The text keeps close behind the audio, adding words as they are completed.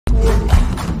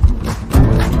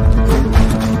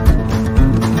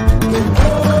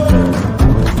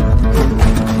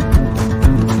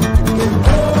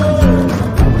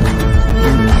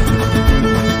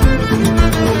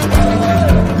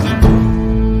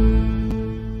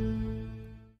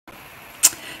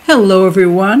Hello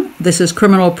everyone, this is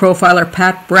criminal profiler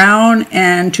Pat Brown,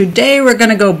 and today we're going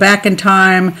to go back in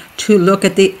time to look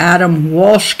at the Adam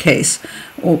Walsh case,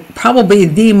 probably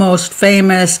the most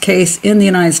famous case in the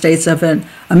United States of a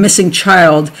missing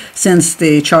child since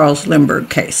the Charles Lindbergh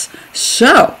case.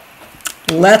 So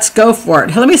let's go for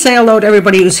it. Let me say hello to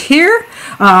everybody who's here.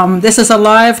 This is a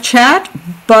live chat,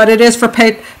 but it is for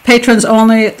patrons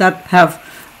only that have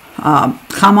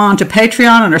come on to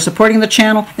Patreon and are supporting the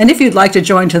channel. And if you'd like to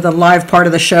join to the live part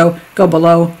of the show, go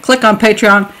below, click on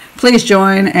Patreon, please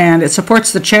join, and it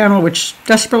supports the channel, which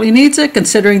desperately needs it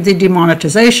considering the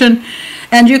demonetization.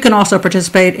 And you can also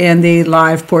participate in the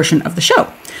live portion of the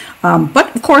show.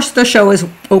 But of course the show is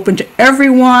open to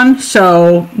everyone,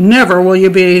 so never will you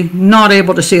be not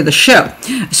able to see the show.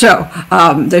 So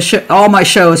all my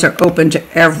shows are open to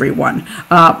everyone.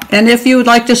 And if you would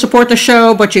like to support the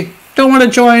show but you don't want to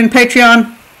join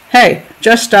Patreon, hey,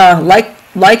 just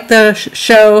like the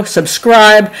show,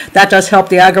 subscribe. That does help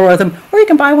the algorithm. Or you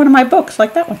can buy one of my books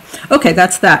like that one. Okay,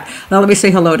 that's that. Now let me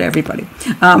say hello to everybody.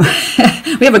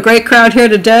 We have a great crowd here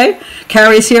today.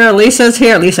 Carrie's here, Lisa's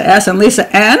here, Lisa S and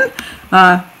Lisa N.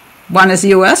 One is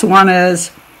US, one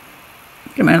is,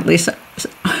 wait a minute, Lisa.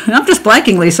 I'm just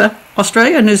blanking, Lisa.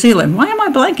 Australia, New Zealand. Why am I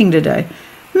blanking today?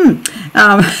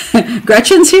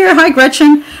 Gretchen's here. Hi,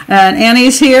 Gretchen. And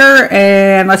Annie's here.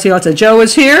 And let's see, Joe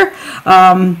is here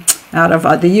out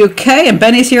of the UK. And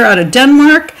Benny's here out of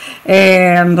Denmark.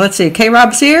 And let's see,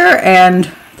 K-Rob's here. And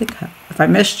I think if I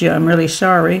missed you, I'm really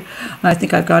sorry. I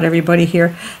think I've got everybody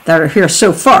here that are here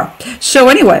so far. So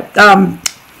anyway,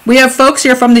 we have folks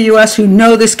here from the US who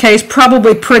know this case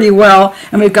probably pretty well.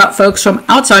 And we've got folks from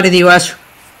outside of the US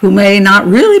who may not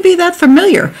really be that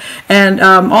familiar. And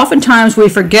oftentimes we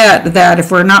forget that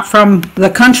if we're not from the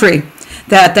country,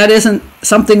 that isn't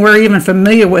something we're even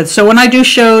familiar with. So when I do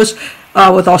shows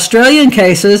with Australian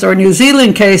cases or New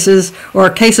Zealand cases or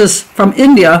cases from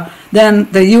India,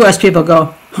 then the US people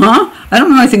go, huh? I don't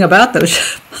know anything about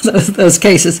those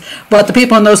cases. But the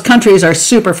people in those countries are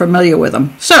super familiar with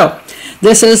them. So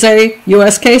this is a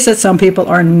US case that some people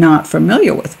are not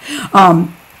familiar with.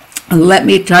 Let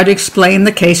me try to explain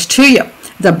the case to you.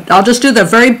 I'll just do the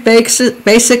very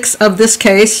basics of this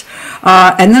case,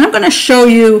 and then I'm going to show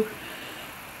you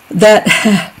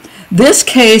that this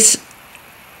case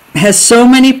has so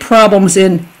many problems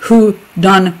in who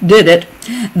did it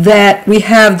that we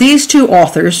have these two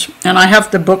authors, and I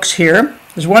have the books here.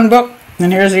 There's one book,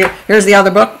 and here's the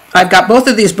other book. I've got both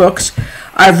of these books.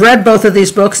 I've read both of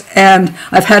these books, and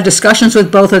I've had discussions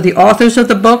with both of the authors of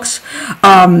the books,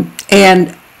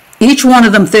 and each one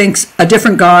of them thinks a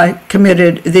different guy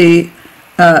committed the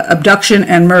abduction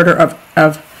and murder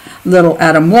of little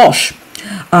Adam Walsh.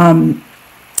 But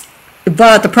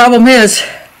the problem is,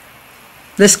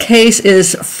 this case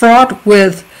is fraught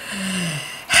with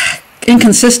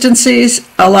inconsistencies,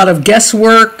 a lot of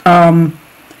guesswork, and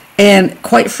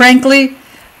quite frankly,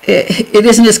 it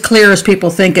isn't as clear as people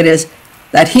think it is,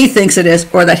 that he thinks it is,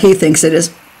 or that he thinks it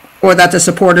is, or that the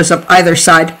supporters of either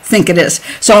side think it is.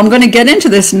 So I'm going to get into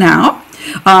this now.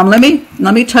 Let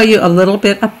me tell you a little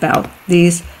bit about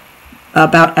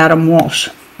Adam Walsh.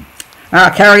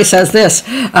 Carrie says this,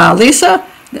 Lisa,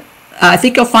 I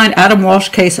think you'll find Adam Walsh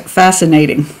case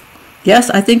fascinating. Yes,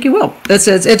 I think you will. It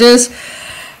is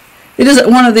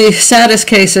one of the saddest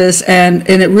cases, and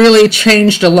it really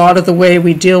changed a lot of the way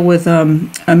we deal with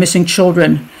missing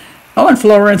children. Oh, and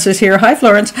Florence is here. Hi,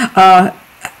 Florence.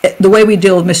 The way we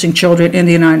deal with missing children in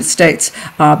the United States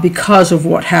because of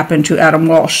what happened to Adam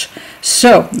Walsh.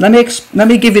 So let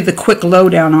me give you the quick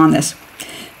lowdown on this.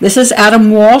 This is Adam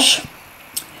Walsh.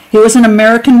 He was an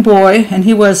American boy, and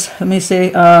he was,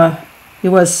 he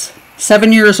was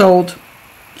 7 years old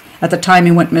at the time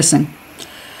he went missing.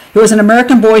 He was an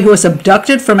American boy who was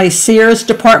abducted from a Sears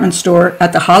department store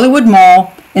at the Hollywood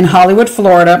Mall in Hollywood,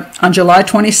 Florida on July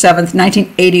 27th,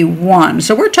 1981.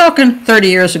 So we're talking 30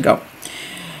 years ago.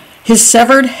 His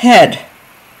severed head,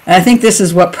 and I think this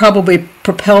is what probably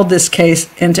propelled this case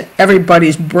into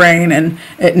everybody's brain, and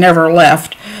it never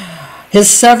left. His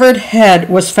severed head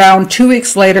was found 2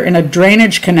 weeks later in a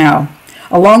drainage canal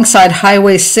alongside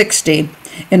Highway 60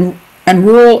 in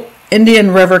rural Indian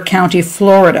River County,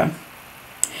 Florida.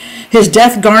 His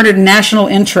death garnered national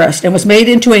interest and was made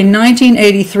into a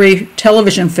 1983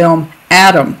 television film,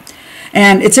 Adam.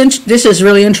 And this is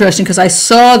really interesting because I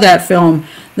saw that film,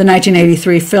 the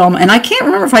 1983 film, and I can't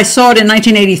remember if I saw it in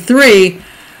 1983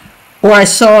 or I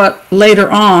saw it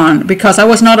later on, because I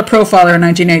was not a profiler in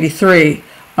 1983.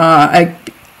 I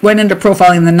went into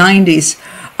profiling in the 90s.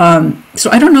 So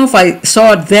I don't know if I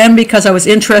saw it then because I was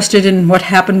interested in what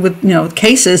happened with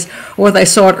cases, or that I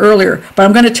saw it earlier. But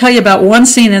I'm going to tell you about one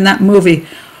scene in that movie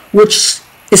which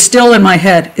is still in my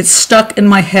head. It's stuck in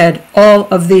my head all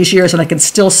of these years, and I can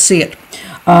still see it.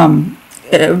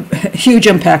 A huge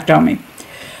impact on me.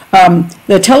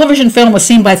 The television film was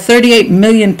seen by 38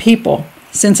 million people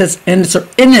since in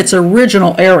its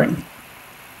original airing.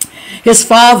 His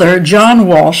father, John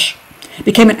Walsh,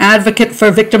 became an advocate for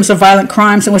victims of violent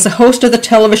crimes and was the host of the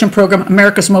television program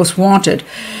America's Most Wanted,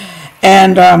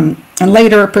 and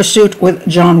later Pursuit with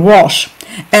John Walsh.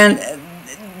 And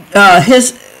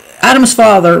Adam's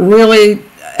father really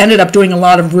ended up doing a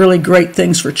lot of really great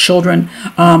things for children,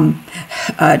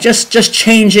 just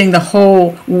changing the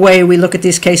whole way we look at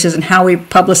these cases and how we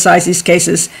publicize these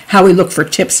cases, how we look for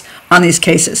tips on these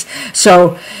cases.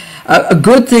 So a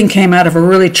good thing came out of a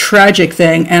really tragic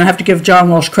thing, and I have to give John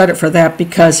Walsh credit for that,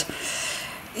 because,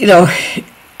 you know,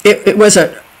 it was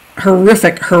a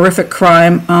horrific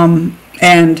crime,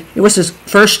 and it was his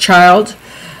first child,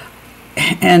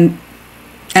 and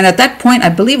at that point, I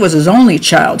believe it was his only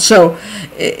child. So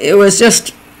it was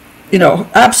just, you know,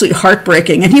 absolutely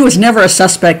heartbreaking. And he was never a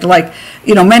suspect, like,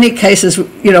 you know, many cases,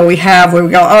 you know, we have where we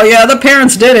go, oh yeah, the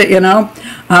parents did it, you know.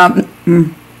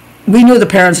 We knew the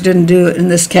parents didn't do it in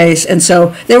this case, and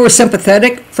so they were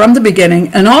sympathetic from the beginning,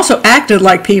 and also acted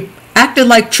like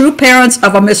true parents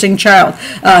of a missing child.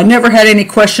 Never had any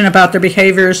question about their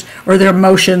behaviors or their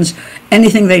emotions,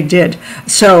 anything they did.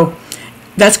 So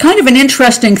that's kind of an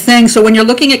interesting thing. So when you're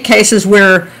looking at cases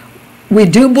where we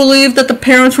do believe that the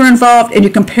parents were involved, and you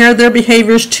compare their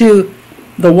behaviors to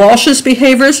the Walsh's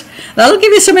behaviors, that'll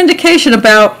give you some indication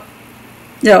about,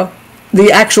 you know, the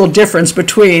actual difference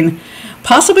between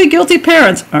possibly guilty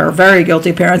parents, or very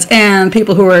guilty parents, and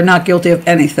people who are not guilty of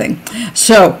anything.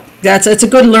 So it's a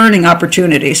good learning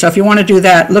opportunity. So if you want to do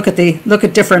that, look at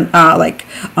different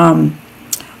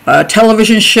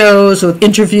television shows with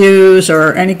interviews,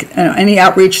 or any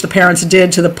outreach the parents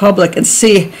did to the public, and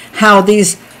see how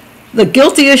the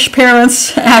guilty-ish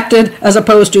parents acted as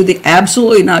opposed to the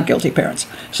absolutely not guilty parents.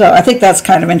 So I think that's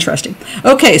kind of interesting.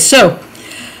 Okay, so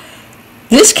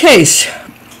this case,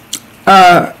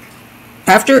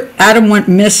 after Adam went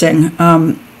missing,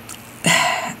 well,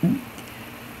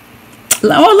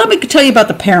 let me tell you about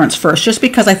the parents first, just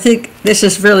because I think this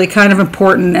is really kind of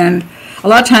important, and a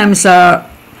lot of times I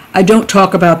don't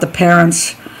talk about the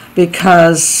parents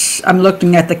because I'm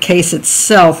looking at the case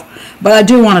itself, but I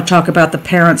do want to talk about the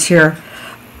parents here,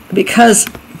 because,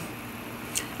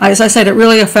 as I said, it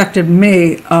really affected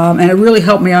me, and it really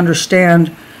helped me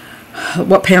understand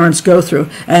what parents go through.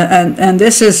 And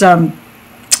this is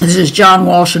John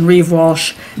Walsh and Reeve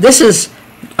Walsh. This is,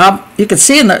 you can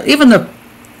see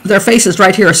their faces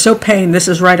right here are so pained. This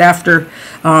is right after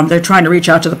they're trying to reach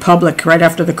out to the public, right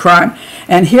after the crime.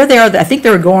 And here they are. I think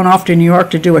they were going off to New York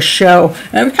to do a show.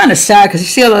 And it was kind of sad, because you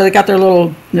see how they got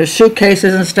their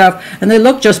suitcases and stuff, and they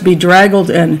look just bedraggled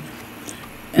and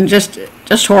just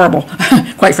horrible,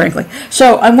 quite frankly.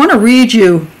 So I want to read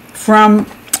you from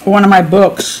one of my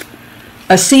books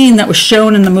a scene that was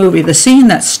shown in the movie, the scene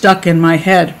that stuck in my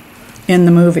head in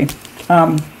the movie.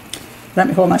 Let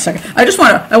me hold on a second. I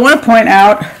want to point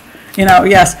out, you know,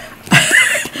 yes,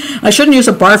 I shouldn't use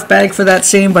a barf bag for that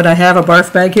scene, but I have a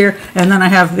barf bag here, and then I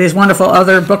have these wonderful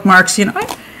other bookmarks. You know,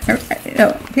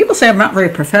 people say I'm not very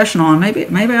professional, and maybe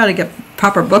I ought to get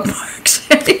proper bookmarks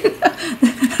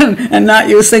and not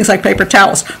use things like paper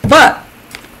towels. But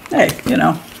hey, you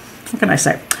know, what can I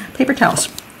say? Paper towels.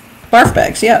 Barf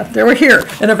bags, yeah, they were here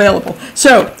and available.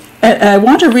 So I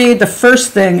want to read the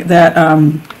first thing that,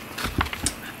 I'm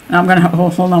going to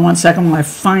hold on one second while I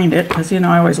find it, because, you know,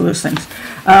 I always lose things.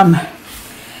 Dang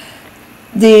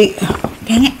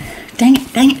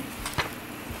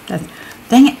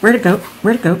it, where'd it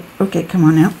go? Okay, come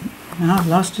on now. Oh, I've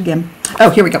lost it again. Oh,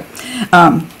 here we go.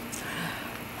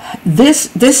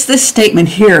 This statement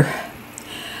here,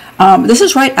 this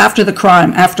is right after the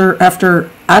crime,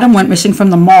 after Adam went missing from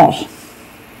the mall.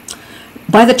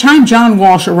 By the time John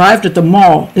Walsh arrived at the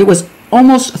mall, it was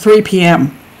almost 3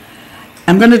 p.m.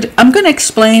 I'm going to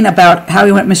explain about how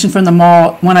he went missing from the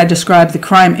mall when I describe the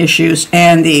crime issues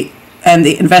and the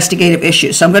investigative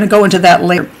issues. So I'm going to go into that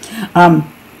later. And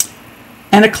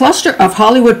a cluster of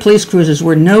Hollywood police cruisers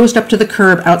were nosed up to the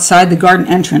curb outside the garden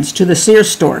entrance to the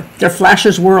Sears store, their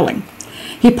flashes whirling.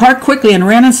 He parked quickly and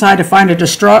ran inside to find a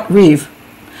distraught Reeve.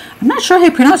 I'm not sure how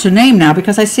you pronounce her name now,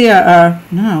 because I see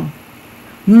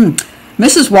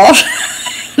Mrs. Walsh.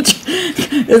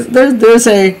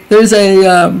 there's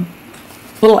a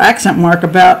little accent mark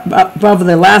above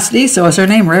the last E, so is her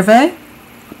name Rive?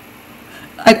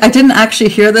 I didn't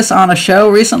actually hear this on a show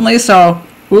recently, so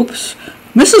oops.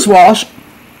 Mrs. Walsh,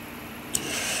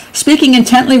 speaking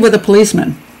intently with a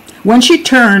policeman. When she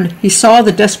turned, he saw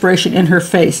the desperation in her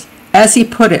face. as he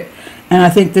put it, and I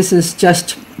think this is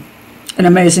just an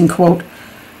amazing quote,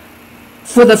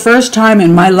 "For the first time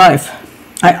in my life,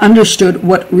 I understood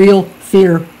what real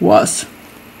fear was."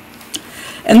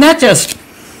 And that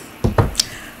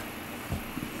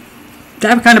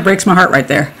kind of breaks my heart right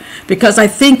there, because I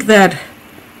think that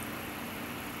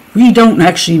we don't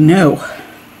actually know.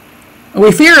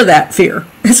 We fear that fear.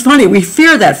 It's funny, we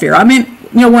fear that fear. I mean,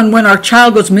 when our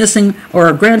child goes missing or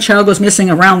our grandchild goes missing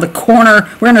around the corner,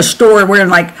 we're in a store, we're in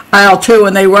like aisle 2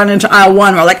 and they run into aisle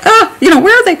 1, we're like,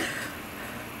 where are they?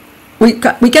 We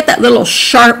get that little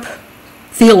sharp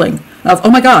feeling of, oh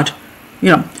my God,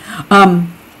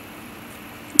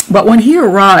 but when he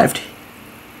arrived,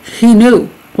 he knew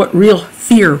what real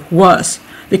fear was,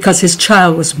 because his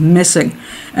child was missing.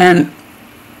 And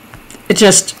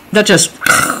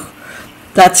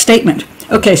that statement.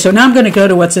 Okay, so now I'm going to go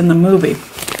to what's in the movie,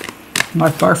 my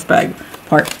barf bag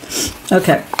part.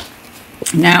 Okay,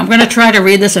 now I'm going to try to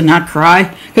read this and not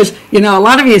cry, because a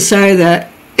lot of you say that,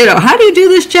 how do you do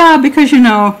this job? Because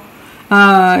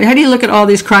how do you look at all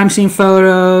these crime scene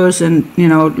photos and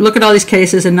look at all these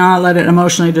cases and not let it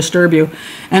emotionally disturb you?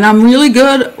 And I'm really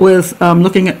good with I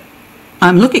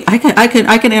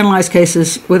can analyze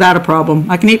cases without a problem.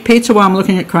 I can eat pizza while I'm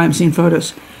looking at crime scene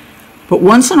photos. But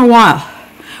once in a while,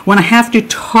 when I have to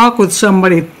talk with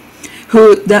somebody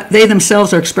they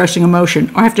themselves are expressing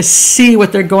emotion, or I have to see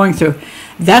what they're going through,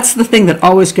 that's the thing that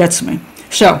always gets me.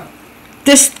 So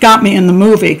this got me in the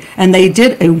movie, and they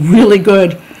did a really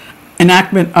good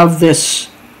enactment of this,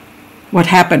 what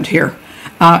happened here.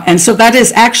 And so that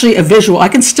is actually a visual. I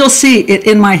can still see it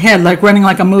in my head, like running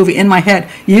like a movie in my head,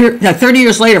 30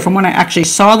 years later from when I actually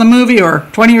saw the movie, or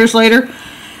 20 years later.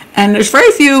 And there's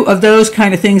very few of those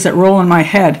kind of things that roll in my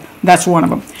head. That's one of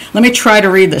them. Let me try to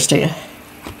read this to you.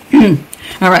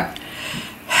 All right.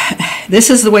 This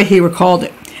is the way he recalled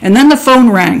it. And then the phone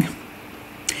rang.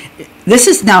 This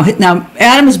is now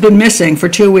Adam has been missing for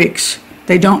 2 weeks.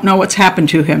 They don't know what's happened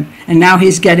to him. And now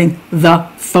he's getting the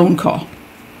phone call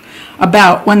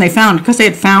about when they found, because they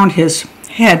had found his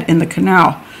head in the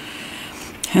canal.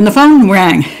 And the phone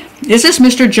rang. "Is this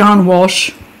Mr. John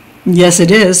Walsh?" "Yes,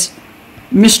 it is."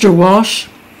 "Mr. Walsh,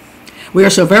 we are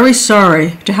so very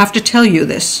sorry to have to tell you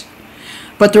this,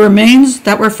 but the remains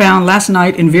that were found last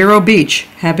night in Vero Beach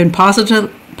have been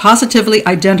positively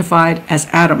identified as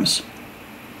Adam's.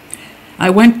 I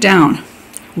went down,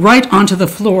 right onto the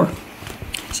floor."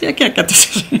 See, I can't get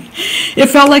this. "It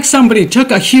felt like somebody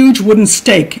took a huge wooden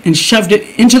stake and shoved it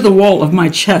into the wall of my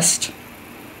chest.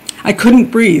 I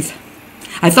couldn't breathe.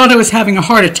 I thought I was having a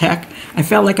heart attack. I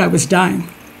felt like I was dying.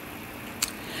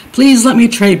 Please let me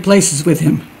trade places with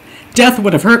him. Death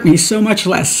would have hurt me so much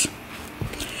less."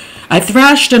 I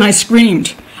thrashed and I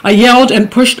screamed. I yelled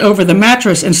and pushed over the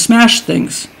mattress and smashed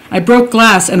things. I broke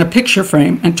glass and a picture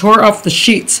frame and tore off the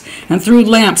sheets and threw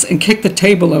lamps and kicked the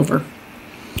table over.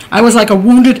 I was like a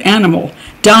wounded animal,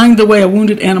 dying the way a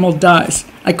wounded animal dies.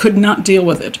 I could not deal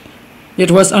with it.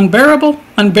 It was unbearable,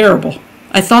 unbearable.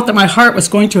 I thought that my heart was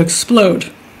going to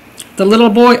explode. The little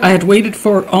boy I had waited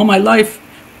for all my life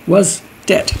was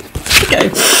dead. Okay,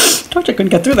 told you I couldn't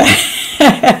get through that.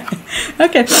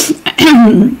 Okay,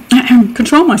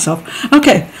 control myself.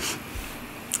 Okay,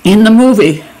 in the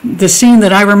movie, the scene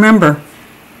that I remember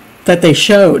that they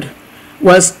showed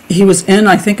was he was in,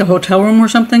 I think, a hotel room or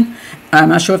something. I'm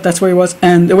not sure if that's where he was.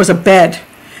 And there was a bed,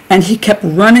 and he kept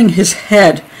running his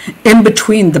head in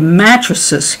between the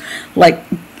mattresses, like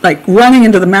running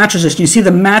into the mattresses. You see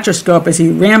the mattress go up as he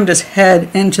rammed his head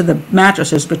into the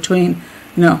mattresses between,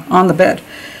 on the bed.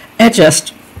 It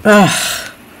just, that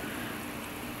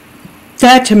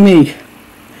to me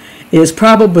is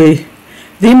probably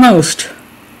the most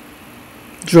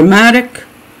dramatic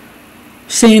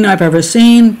scene I've ever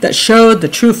seen that showed the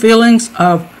true feelings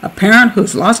of a parent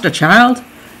who's lost a child.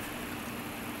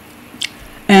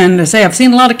 And I say, I've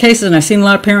seen a lot of cases, and I've seen a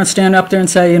lot of parents stand up there and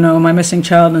say, my missing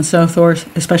child and so forth,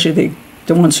 especially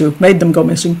the ones who made them go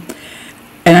missing.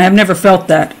 And I've never felt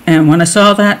that. And when I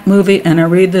saw that movie and I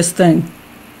read this thing,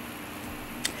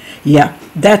 yeah,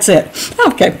 that's it.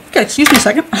 Okay, excuse me a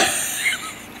second.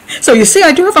 So you see,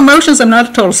 I do have emotions. I'm not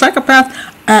a total psychopath.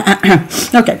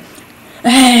 Okay.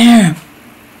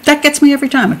 That gets me every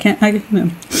time.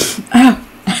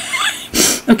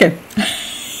 Okay.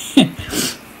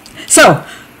 So,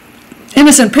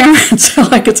 innocent parents,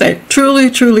 I could say, truly,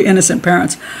 truly innocent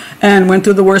parents, and went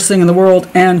through the worst thing in the world.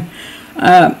 And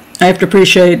I have to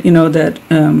appreciate, that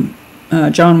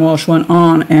John Walsh went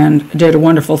on and did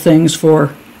wonderful things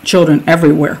for children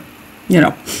everywhere,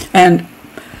 And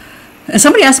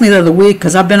somebody asked me the other week,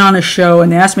 because I've been on a show,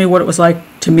 and they asked me what it was like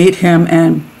to meet him,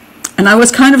 and I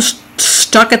was kind of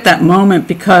stuck at that moment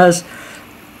because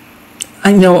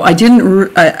I know I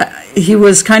didn't, he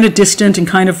was kind of distant and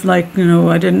kind of like,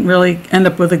 I didn't really end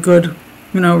up with a good,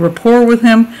 rapport with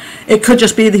him. It could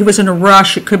just be that he was in a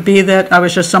rush. It could be that I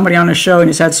was just somebody on his show and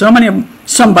he's had so many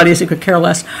somebodies he could care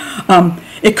less.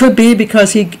 It could be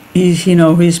because he's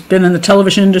been in the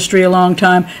television industry a long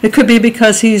time. It could be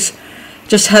because he's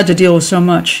just had to deal with so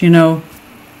much,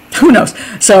 who knows?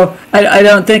 So I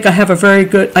don't think I have a very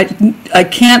good, I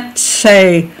can't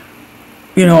say,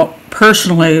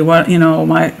 personally what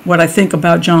I think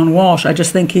about John Walsh. I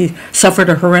just think he suffered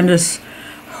a horrendous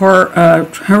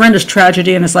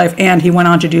tragedy in his life, and he went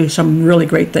on to do some really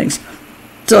great things.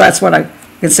 So that's what I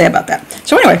can say about that.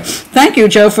 So anyway, thank you,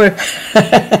 Joe, for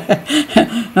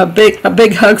a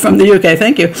big hug from the UK.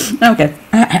 Thank you. Okay.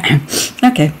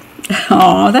 Okay.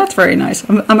 Oh, that's very nice.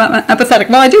 I'm empathetic.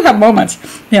 Well, I do have moments,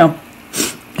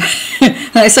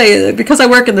 I say, because I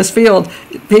work in this field,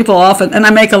 people often, and I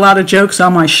make a lot of jokes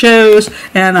on my shows,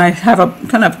 and I have a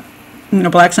kind of,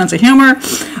 black sense of humor,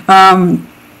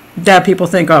 that people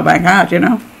think, oh my God, she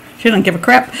doesn't give a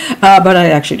crap, but I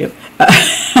actually do.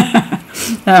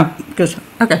 Because,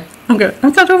 okay, I'm good.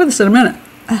 I'll touch over this in a minute.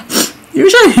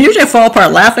 Usually I fall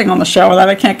apart laughing on the show, and then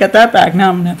I can't get that back.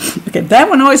 No. Okay, that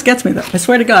one always gets me, though. I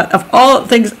swear to God, of all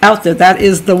things out there, that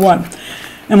is the one.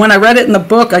 And when I read it in the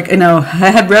book, I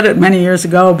had read it many years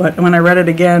ago, but when I read it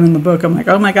again in the book, I'm like,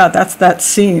 oh my God, that's that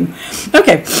scene.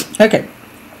 Okay. Okay.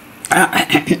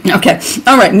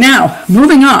 All right. Now,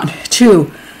 moving on to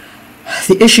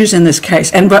the issues in this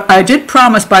case. But I did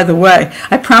promise, by the way,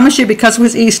 I promised you because it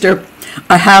was Easter,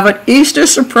 I have an Easter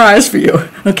surprise for you.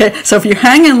 Okay, so if you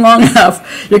hang in long enough,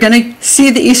 you're going to see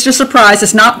the Easter surprise.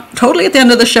 It's not totally at the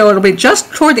end of the show. It'll be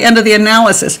just toward the end of the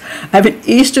analysis. I have an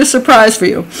Easter surprise for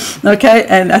you. Okay,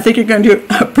 and I think you're going to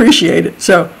appreciate it.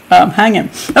 So hang in.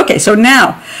 Okay, so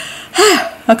now,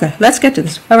 okay, let's get to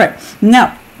this. All right,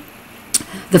 now,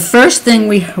 the first thing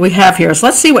we have here is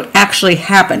let's see what actually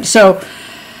happened. So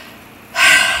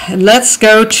let's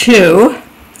go to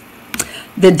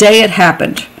the day it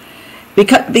happened.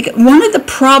 Because one of the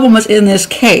problems in this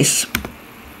case,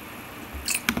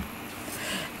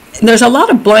 there's a lot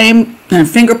of blame and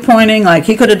finger pointing, like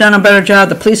he could have done a better job,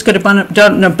 the police could have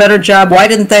done a better job, why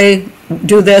didn't they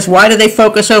do this, why did they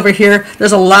focus over here?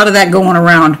 There's a lot of that going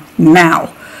around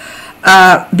now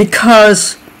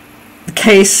because the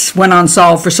case went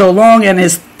unsolved for so long and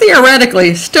is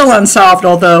theoretically still unsolved,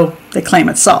 although they claim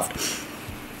it's solved.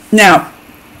 Now,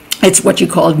 it's what you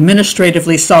call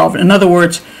administratively solved. In other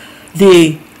words,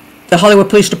 the Hollywood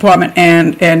Police Department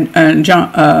and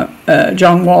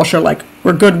John Walsh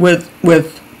were good with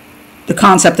the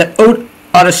concept that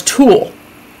Ottis Toole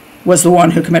was the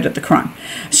one who committed the crime.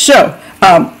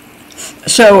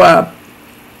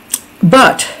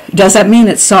 But does that mean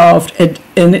it's solved?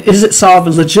 And is it solved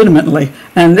legitimately?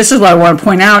 And this is what I want to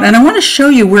point out. And I want to show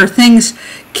you where things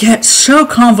get so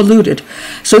convoluted.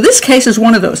 So this case is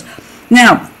one of those.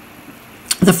 Now,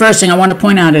 the first thing I want to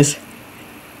point out is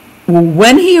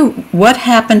what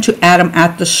happened to Adam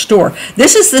at the store.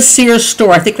 This is the Sears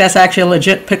store. I think that's actually a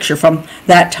legit picture from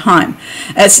that time.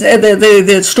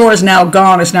 The store is now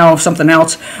gone. It's now something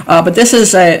else. But this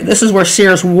is where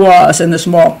Sears was in this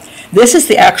mall. This is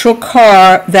the actual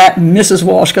car that Mrs.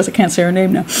 Walsh, because I can't say her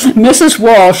name now, Mrs.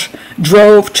 Walsh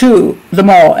drove to the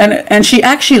mall. And she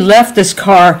actually left this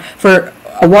car for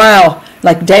a while,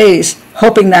 like days,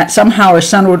 hoping that somehow her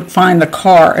son would find the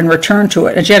car and return to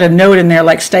it. And she had a note in there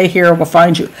like, stay here, we'll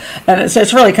find you. And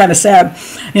it's really kind of sad,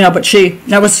 but she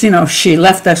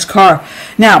left this car.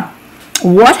 Now,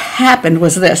 what happened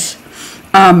was this.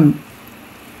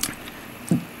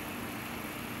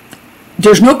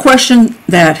 There's no question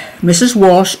that Mrs.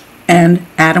 Walsh and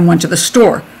Adam went to the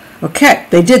store. Okay,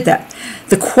 they did that.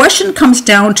 The question comes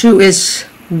down to is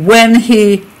when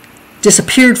he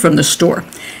disappeared from the store.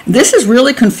 This is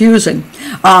really confusing.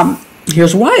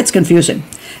 Here's why it's confusing.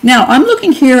 Now, I'm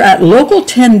looking here at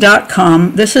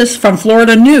local10.com. This is from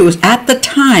Florida News at the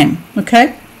time,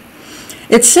 okay?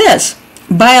 It says,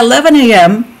 by 11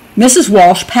 a.m., Mrs.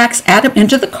 Walsh packs Adam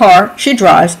into the car she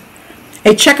drives,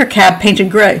 a checker cab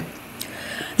painted gray.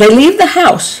 They leave the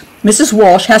house. Mrs.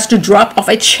 Walsh has to drop off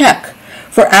a check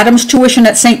for Adam's tuition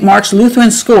at St. Mark's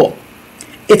Lutheran School.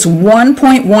 It's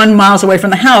 1.1 miles away from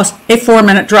the house, a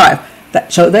 4-minute drive.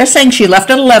 So they're saying she left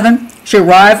at 11. She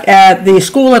arrived at the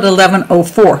school at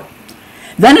 11:04.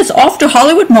 Then it's off to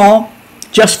Hollywood Mall,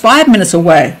 just 5 minutes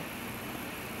away.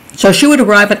 So she would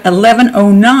arrive at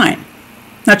 11:09.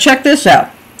 Now check this out.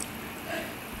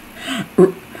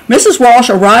 Mrs. Walsh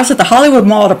arrives at the Hollywood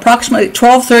Mall at approximately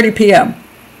 12:30 p.m.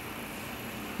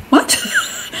 What?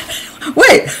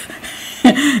 Wait.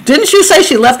 Didn't you say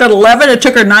she left at 11? It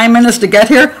took her 9 minutes to get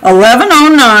here?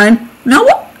 11:09.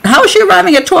 Now, how is she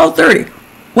arriving at 12:30?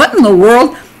 What in the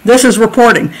world? This is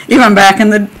reporting. Even back in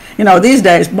the, these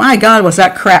days, my God, was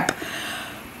that crap.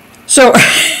 So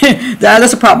that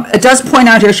is a problem. It does point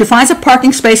out here, she finds a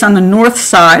parking space on the north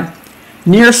side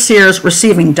near Sears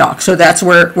receiving dock. So that's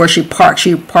where she parked.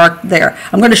 She parked there.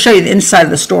 I'm going to show you the inside of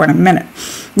the store in a minute.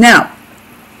 Now,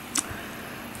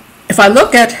 if I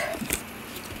look at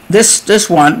this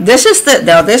one, this is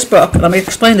this book. Let me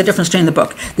explain the difference between the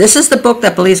book. This is the book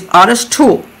that believes Ottis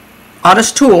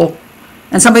Toole,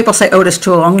 and some people say Ottis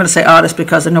Toole. I'm going to say Ottis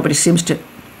because nobody seems to.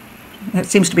 It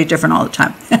seems to be different all the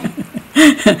time.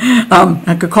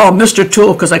 I could call him Mr.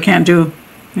 Toole because I can't do.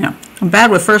 I'm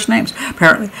bad with first names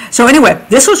apparently. So anyway,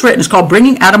 this was written. It's called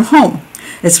Bringing Adam Home.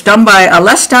 It's done by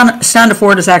Les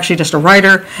Standiford is actually just a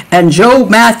writer, and Joe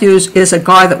Matthews is a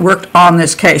guy that worked on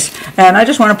this case. And I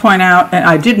just want to point out, and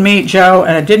I did meet Joe,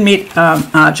 and I did meet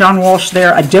John Walsh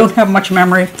there. I don't have much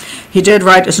memory. He did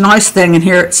write this nice thing, and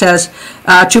here it says,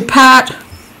 to Pat,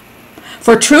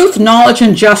 for truth, knowledge,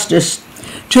 and justice,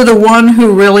 to the one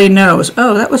who really knows.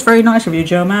 Oh, that was very nice of you,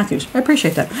 Joe Matthews. I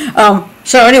appreciate that.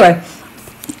 So anyway,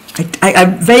 I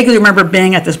vaguely remember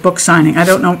being at this book signing. I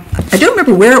don't know. I don't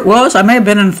remember where it was. I may have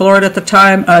been in Florida at the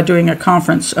time doing a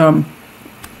conference. Don't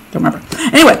remember.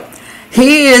 Anyway,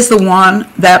 he is the one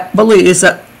that believes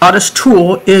that Ottis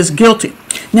Toole is guilty.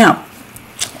 Now,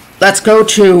 let's go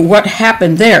to what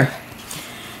happened there.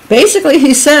 Basically,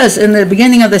 he says in the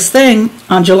beginning of this thing,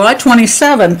 on July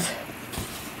 27th,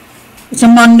 it's a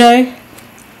Monday,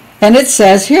 and it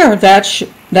says here that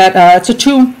it's a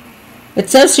 2. It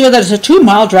says here that it's a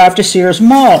 2-mile drive to Sears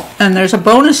Mall, and there's a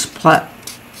bonus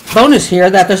here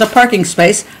that there's a parking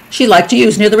space she'd like to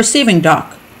use near the receiving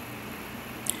dock.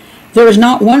 There is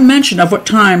not one mention of what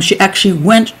time she actually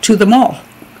went to the mall.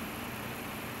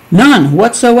 None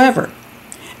whatsoever.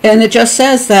 And it just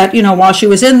says that, while she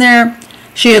was in there,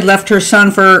 she had left her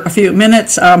son for a few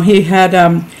minutes.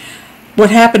 What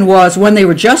happened was when they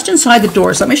were just inside the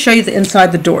doors. Let me show you the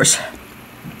inside the doors.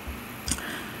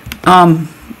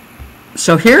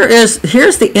 So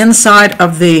here's the inside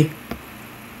of the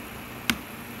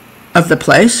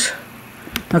place.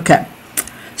 Okay,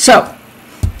 so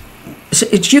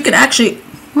you can actually.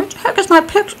 Where the heck is my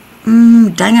picture?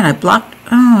 Dang it! I blocked.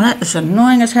 Oh, that is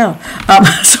annoying as hell.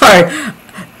 Sorry.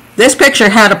 This picture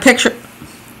had a picture.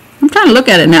 I'm trying to look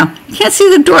at it now. You can't see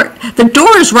the door. The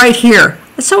door is right here.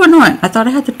 It's so annoying. I thought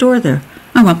I had the door there.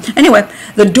 Oh, well. Anyway,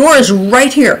 the door is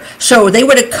right here. So they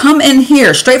would have come in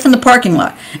here, straight from the parking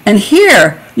lot. And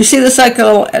here, you see this like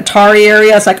little Atari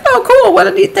area. It's like, oh, cool, what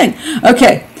a neat thing.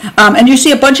 Okay, and you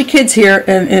see a bunch of kids here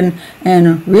in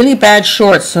really bad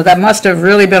shorts. So that must have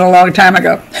really been a long time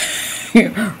ago.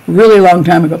 Really long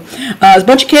time ago. There's a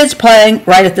bunch of kids playing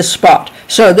right at this spot.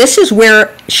 So this is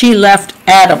where she left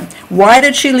Adam. Why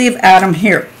did she leave Adam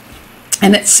here?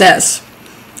 And it says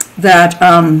that...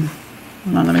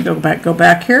 hold on, let me go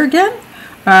back here again.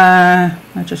 I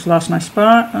just lost my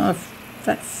spot. Oh,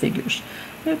 that figures.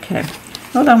 Okay,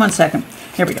 hold on one second.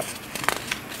 Here we go.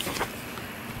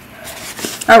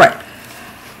 All right.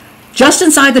 Just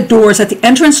inside the doors at the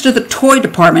entrance to the toy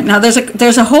department. Now there's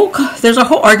a whole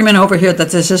argument over here that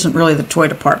this isn't really the toy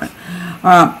department.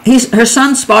 Her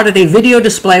son spotted a video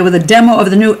display with a demo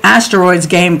of the new Asteroids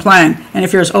game playing. And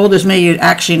if you're as old as me, you'd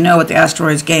actually know what the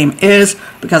Asteroids game is,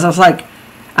 because I was like,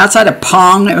 outside of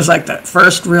Pong, it was like the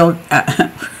first real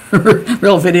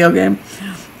video game.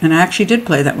 And I actually did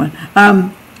play that one.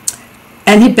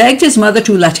 And he begged his mother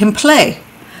to let him play.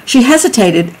 She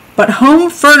hesitated, but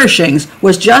Home Furnishings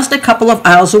was just a couple of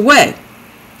aisles away.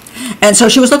 And so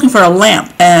she was looking for a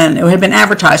lamp, and it had been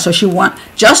advertised. So she was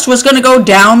going to go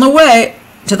down the way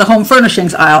to the Home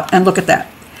Furnishings aisle and look at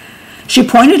that. She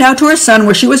pointed out to her son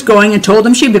where she was going and told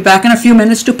him she'd be back in a few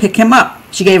minutes to pick him up.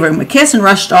 She gave him a kiss and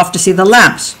rushed off to see the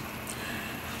lamps.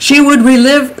 She would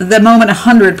relive the moment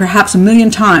 100, perhaps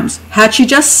 1,000,000 times. Had she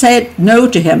just said no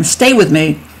to him, stay with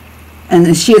me,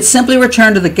 and she had simply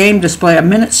returned to the game display a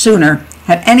minute sooner,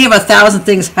 had any of 1,000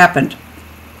 things happened,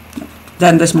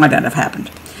 then this might not have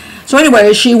happened. So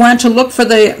anyway, she went to look for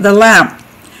the lamp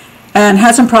and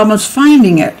had some problems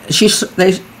finding it.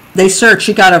 They searched.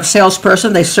 She got a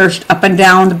salesperson. They searched up and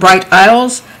down the bright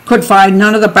aisles, could find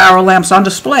none of the barrel lamps on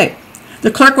display.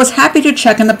 The clerk was happy to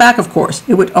check in the back, of course.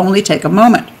 It would only take a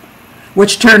moment,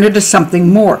 which turned into something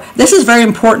more. This is very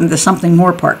important, the something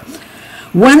more part.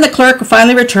 When the clerk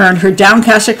finally returned, her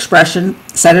downcast expression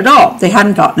said it all. They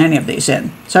hadn't gotten any of these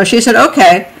in. So she said,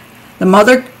 okay. The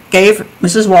mother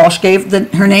Mrs. Walsh gave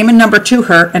her name and number to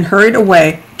her and hurried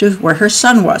away to where her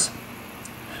son was.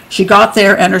 She got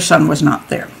there and her son was not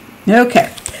there.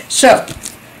 Okay, so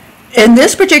in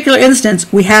this particular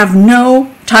instance, we have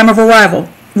no time of arrival.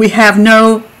 We have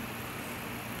no,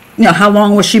 how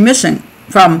long was she missing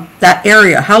from that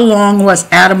area? How long was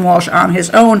Adam Walsh on his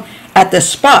own at this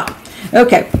spot?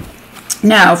 Okay,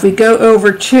 now if we go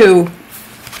over to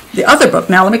the other book.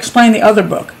 Now let me explain the other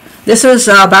book. This is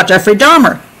about Jeffrey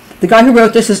Dahmer. The guy who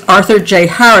wrote this is Arthur J.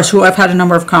 Harris, who I've had a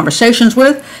number of conversations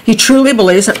with. He truly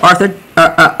believes that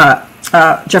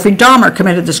Jeffrey Dahmer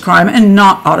committed this crime and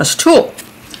not Ottis Toole.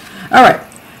 All right.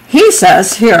 He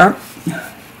says here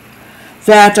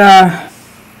that,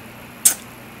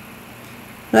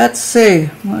 let's see,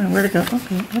 where'd it go?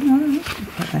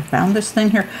 Okay, I found this thing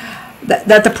here.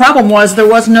 That the problem was there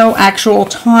was no actual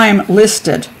time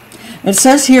listed. It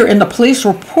says here in the police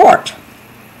report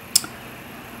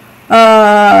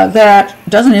that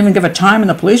doesn't even give a time in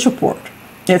the police report.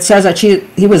 It says that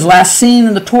he was last seen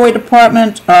in the toy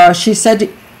department. It said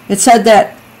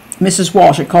that Mrs.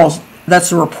 Walsh, that's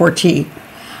the reportee,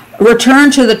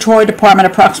 returned to the toy department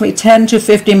approximately 10 to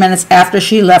 15 minutes after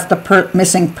she left the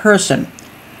missing person.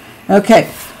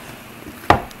 Okay.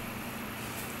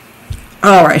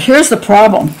 All right, here's the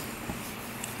problem.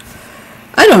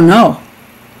 I don't know.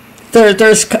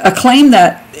 There's a claim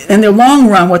that in the long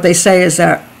run, what they say is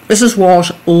that Mrs.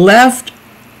 Walsh left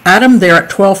Adam there at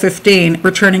 12:15,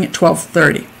 returning at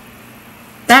 12:30.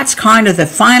 That's kind of the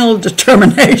final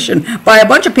determination by a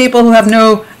bunch of people who have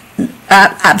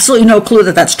absolutely no clue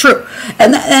that that's true.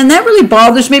 And that really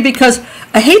bothers me, because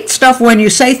I hate stuff when you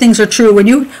say things are true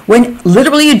when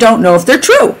literally you don't know if they're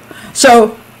true.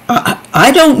 So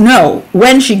I don't know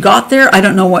when she got there. I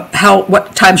don't know what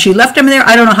time she left him there.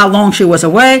 I don't know how long she was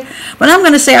away. But I'm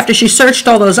going to say after she searched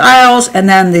all those aisles, and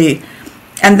then the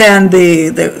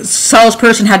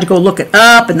salesperson had to go look it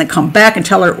up and then come back and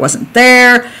tell her it wasn't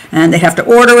there, and they have to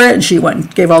order it, and she went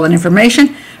and gave all that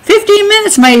information. 15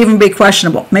 minutes may even be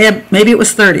questionable. Maybe it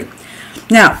was 30.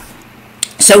 Now,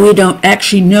 so we don't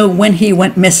actually know when he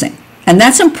went missing. And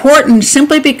that's important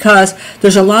simply because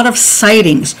there's a lot of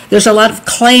sightings. There's a lot of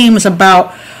claims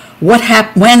about what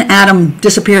happened when Adam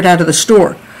disappeared out of the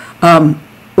store.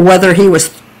 Whether he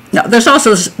was... Now, there's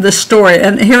also this story,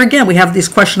 and here again we have these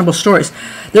questionable stories.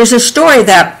 There's a story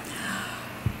that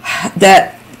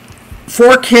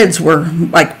 4 kids were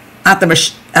like at the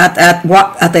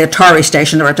Atari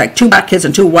station. There were like 2 black kids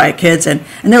and 2 white kids, and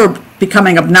they were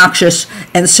becoming obnoxious.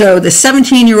 And so the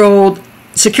 17-year-old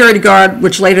security guard,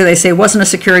 which later they say wasn't a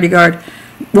security guard,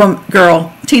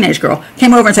 teenage girl,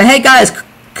 came over and said, "Hey guys,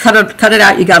 cut it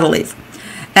out, you gotta leave."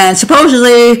 And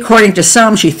supposedly, according to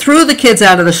some, she threw the kids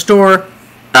out of the store.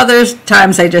 Other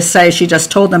times they just say she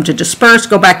just told them to disperse,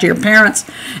 go back to your parents.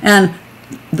 And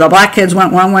the black kids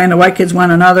went one way and the white kids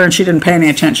went another, and she didn't pay any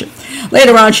attention.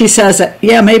 Later on, she says that,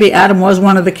 yeah, maybe Adam was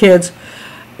one of the kids.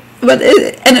 But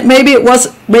maybe it was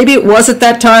at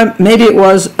that time, maybe it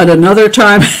was at another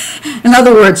time. In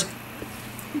other words,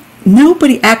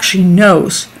 nobody actually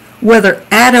knows whether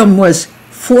Adam was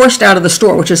forced out of the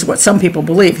store, which is what some people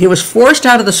believe. He was forced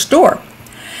out of the store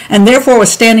and therefore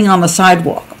was standing on the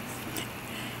sidewalk.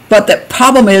 But the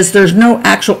problem is there's no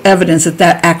actual evidence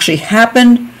that actually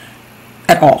happened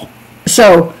at all.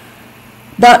 So,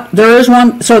 but there is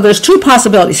one. So there's 2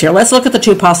 possibilities here. Let's look at the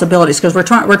 2 possibilities, because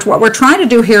what we're trying to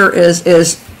do here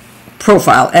is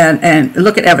profile and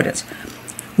look at evidence.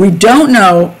 We don't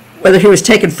know whether he was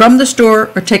taken from the store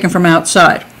or taken from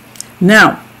outside.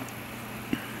 Now,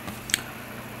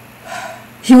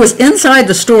 he was inside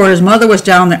the store. His mother was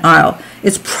down the aisle.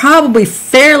 It's probably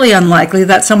fairly unlikely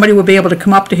that somebody would be able to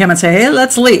come up to him and say, "Hey,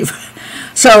 let's leave."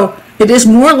 So it is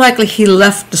more likely he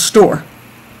left the store,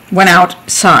 went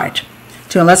outside.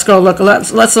 So let's go look.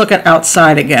 Let's look at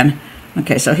outside again.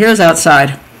 Okay, so here's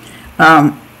outside.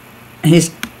 He's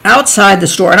outside the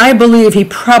store, and I believe he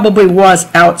probably was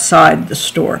outside the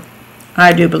store.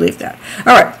 I do believe that.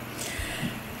 All right.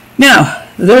 Now,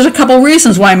 there's a couple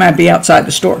reasons why he might be outside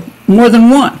the store. More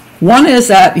than one. One is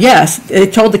that, yes, they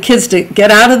told the kids to get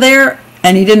out of there,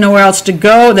 and he didn't know where else to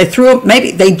go. They threw him.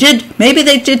 Maybe they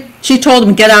did. She told him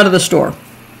to get out of the store.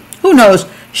 Who knows?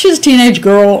 She's a teenage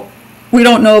girl. We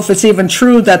don't know if it's even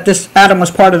true that this Adam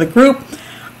was part of the group.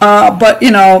 But,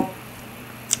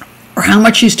 or how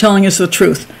much she's telling us the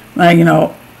truth. Like,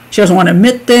 she doesn't want to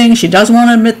admit things. She doesn't want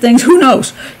to admit things. Who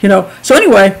knows? So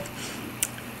anyway,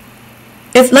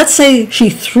 if, let's say, she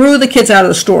threw the kids out of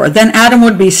the store, then Adam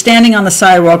would be standing on the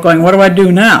sidewalk going, "What do I do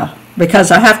now?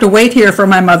 Because I have to wait here for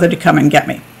my mother to come and get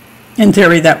me." In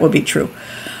theory, that would be true.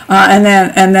 And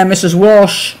then Mrs.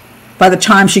 Walsh, by the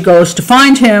time she goes to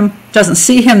find him, doesn't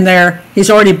see him there. He's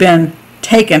already been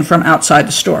taken from outside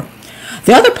the store.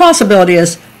 The other possibility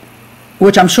is,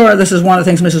 which I'm sure this is one of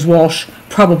the things Mrs. Walsh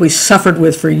probably suffered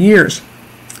with for years,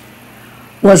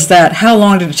 was that how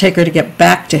long did it take her to get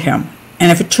back to him?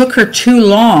 And if it took her too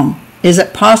long, is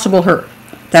it possible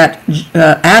that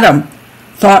Adam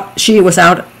thought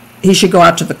he should go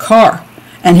out to the car,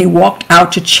 and he walked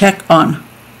out to check on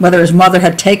whether his mother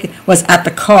was at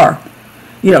the car?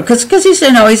 Because he's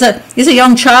a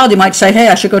young child. He might say, hey,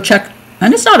 I should go check.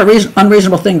 And it's not an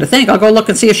unreasonable thing to think. I'll go look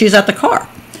and see if she's at the car.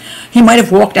 He might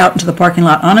have walked out into the parking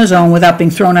lot on his own without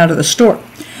being thrown out of the store.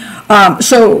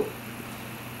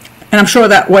 And I'm sure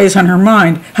that weighs on her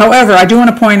mind. However, I do want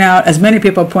to point out, as many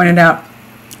people have pointed out,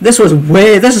 this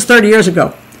is 30 years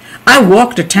ago. I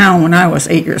walked to town when I was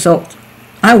 8 years old.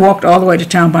 I walked all the way to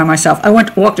town by myself. I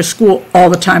walked to school all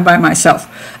the time by myself.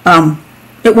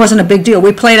 It wasn't a big deal.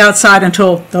 We played outside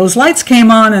until those lights came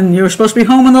on, and you were supposed to be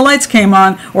home when the lights came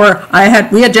on, or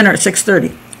we had dinner at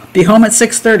 6:30. Be home at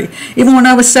 6:30. Even when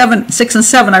I was 6 and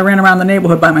 7, I ran around the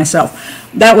neighborhood by myself.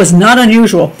 That was not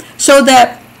unusual. So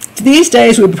that these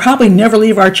days, we would probably never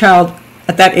leave our child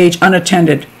at that age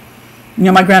unattended.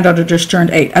 My granddaughter just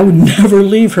turned 8. I would never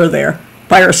leave her there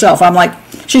by herself.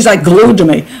 She's like glued to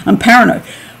me. I'm paranoid.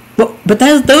 But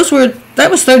that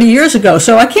was 30 years ago,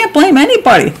 so I can't blame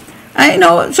anybody.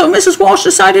 So Mrs. Walsh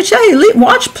decided, hey,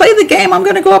 play the game. I'm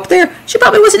going to go up there. She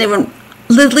probably wasn't even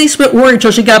the least bit worried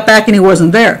until she got back and he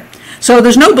wasn't there. So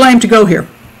there's no blame to go here.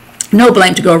 No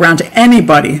blame to go around to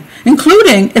anybody,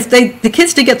 including if the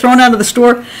kids did get thrown out of the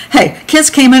store. Hey, kids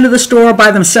came into the store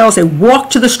by themselves. They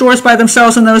walked to the stores by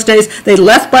themselves in those days. They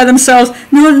left by themselves.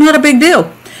 No, not a big deal.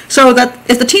 So that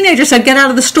if the teenager said, get out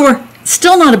of the store,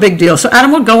 still not a big deal. So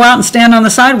Adam would go out and stand on the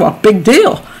sidewalk. Big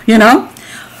deal,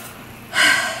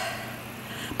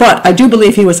 But I do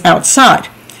believe he was outside.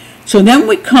 So then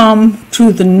we come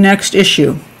to the next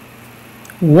issue.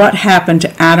 What happened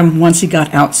to Adam once he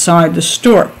got outside the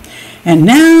store? And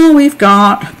now we've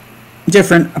got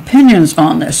different opinions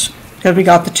on this, because we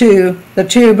got the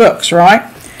two books, right?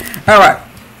 All right.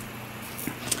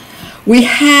 We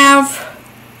have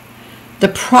the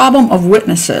problem of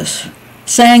witnesses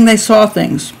saying they saw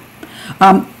things.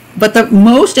 But the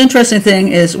most interesting thing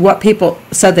is what people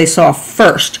said they saw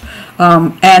first.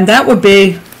 And that would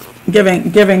be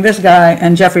giving this guy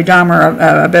and Jeffrey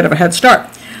Dahmer a bit of a head start.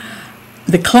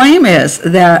 The claim is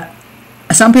that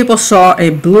some people saw a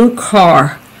blue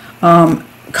car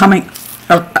coming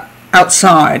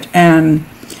outside, and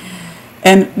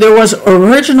there was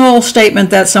original statement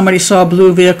that somebody saw a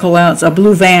blue vehicle a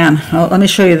blue van. Let me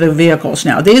show you the vehicles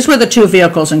now. These were the two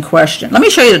vehicles in question. Let me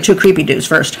show you the two creepy dudes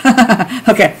first.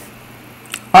 Okay,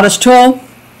 Ottis Toole,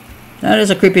 that is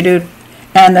a creepy dude,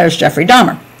 and there's Jeffrey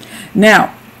Dahmer.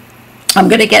 Now, I'm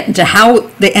going to get into how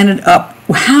they ended up,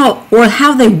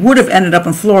 how they would have ended up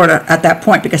in Florida at that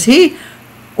point, because he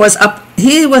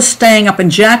was staying up in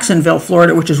Jacksonville,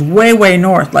 Florida, which is way, way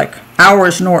north, like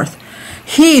hours north.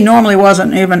 He normally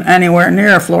wasn't even anywhere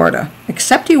near Florida,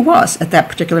 except he was at that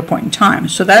particular point in time.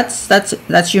 So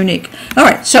that's unique. All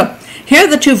right, so here are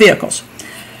the two vehicles.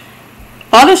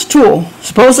 Ottis Toole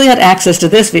supposedly had access to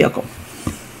this vehicle,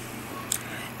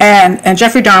 and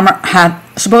Jeffrey Dahmer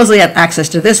supposedly had access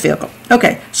to this vehicle.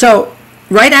 Okay, so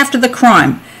right after the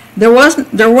crime, there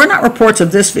were not reports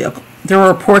of this vehicle. There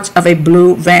were reports of a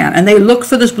blue van, and they looked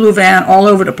for this blue van all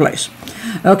over the place.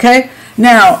 Okay,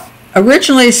 now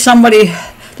originally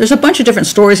there's a bunch of different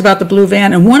stories about the blue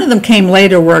van, and one of them came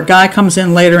later, where a guy comes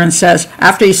in later and says,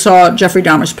 after he saw Jeffrey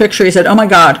Dahmer's picture, he said, oh my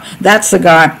God, that's the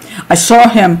guy. I saw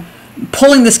him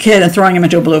pulling this kid and throwing him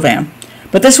into a blue van.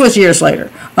 But this was years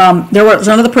later. There was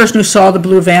another person who saw the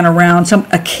blue van around,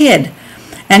 a kid,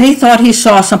 and he thought he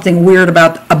saw something weird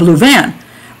about a blue van.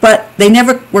 But they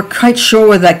never were quite sure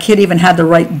whether that kid even had the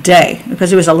right day, because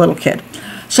he was a little kid.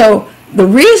 So the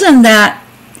reason that,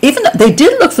 even though they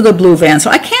did look for the blue van,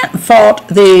 so I can't fault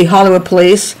the Hollywood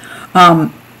police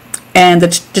and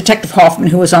the Detective Hoffman,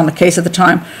 who was on the case at the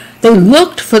time. They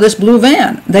looked for this blue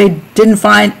van. They didn't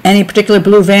find any particular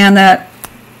blue van that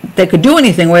they could do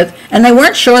anything with, and they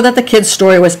weren't sure that the kid's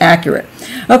story was accurate.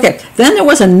 Okay, then there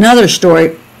was another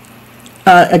story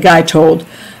a guy told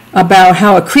about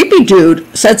how a creepy dude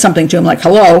said something to him, like,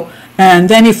 hello, and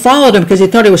then he followed him because he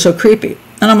thought he was so creepy.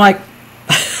 And I'm like,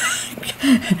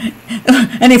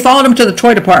 and he followed him to the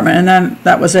toy department, and then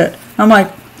that was it. I'm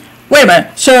like, wait a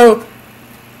minute. So,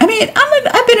 I mean,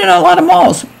 I've been in a lot of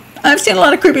malls. I've seen a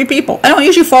lot of creepy people. I don't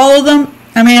usually follow them.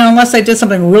 I mean, unless they did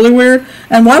something really weird.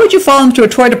 And why would you follow them to a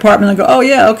toy department and go, oh,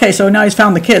 yeah, okay, so now he's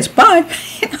found the kids. Bye.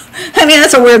 I mean,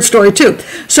 that's a weird story, too.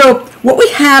 So what we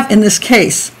have in this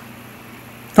case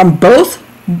from both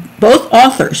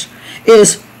authors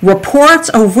is reports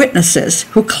of witnesses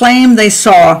who claim they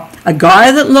saw a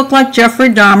guy that looked like Jeffrey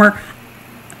Dahmer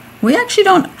We actually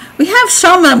don't. We have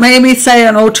some that maybe say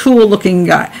an O'Toole looking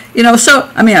guy. You know,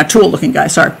 so, I mean a Toole looking guy,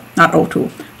 sorry, not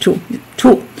O'Toole, Toole,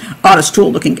 Ottis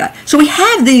Toole looking guy. So we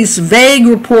have these vague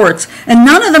reports, and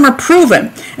none of them are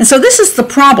proven. And so this is the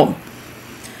problem.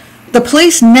 The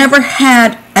police never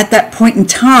had, at that point in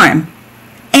time,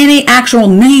 any actual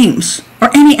names or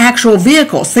any actual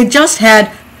vehicles. They just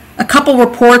had a couple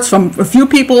reports from a few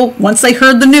people once they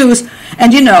heard the news.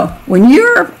 And you know, when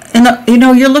you're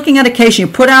you're looking at a case, you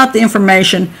put out the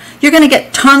information, you're going to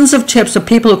get tons of tips of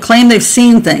people who claim they've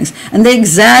seen things, and they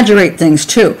exaggerate things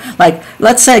too. Like,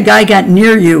 let's say a guy got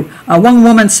near you. One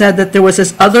woman said that there was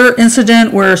this other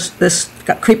incident where this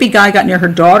creepy guy got near her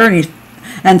daughter,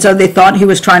 and so they thought he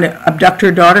was trying to abduct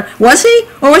her daughter. Was he?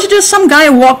 Or was it just some guy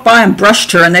who walked by and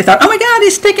brushed her, and they thought, oh my God,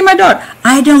 he's taking my daughter?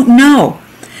 I don't know.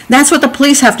 That's what the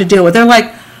police have to deal with. They're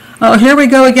like, oh, here we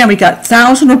go again. We got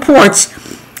 1,000 reports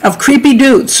of creepy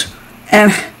dudes,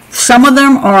 and some of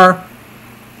them are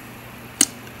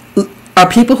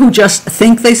people who just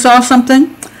think they saw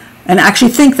something and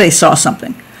actually think they saw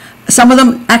something. Some of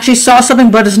them actually saw something,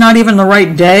 but it's not even the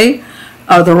right day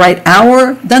or the right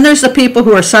hour. Then there's the people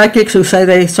who are psychics who say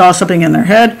they saw something in their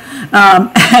head.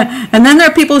 And then there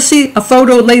are people who see a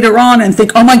photo later on and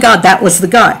think, oh my God, that was the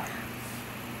guy.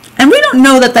 And we don't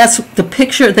know that that's the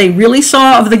picture they really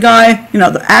saw of the guy, you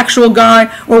know, the actual guy,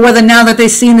 or whether now that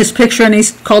they've seen this picture and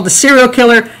he's called the serial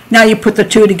killer, now you put the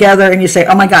two together and you say,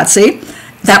 oh my God, see,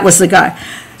 that was the guy.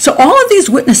 So all of these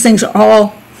witness things are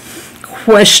all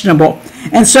questionable.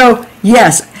 And so,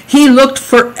 yes, he looked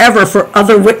forever for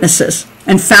other witnesses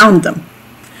and found them.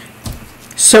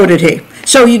 So did he.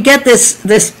 So you get this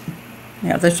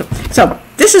so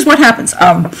this is what happens.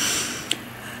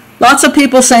 Lots of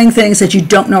people saying things that you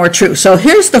don't know are true. So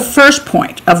here's the first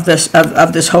point of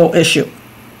this whole issue,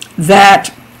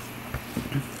 that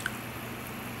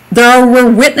there were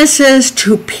witnesses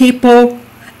to people.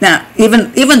 Now,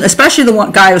 even especially the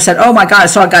one guy who said, "Oh my God, I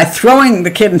saw a guy throwing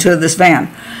the kid into this van."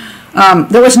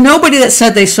 There was nobody that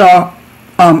said they saw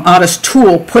Ottis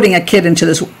Toole putting a kid into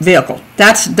this vehicle.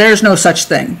 There's no such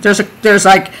thing. There's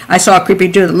like, I saw a creepy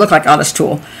dude that looked like Ottis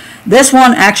Toole. This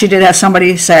one actually did have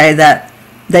somebody say that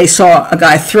they saw a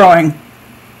guy throwing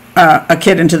a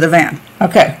kid into the van.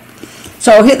 Okay,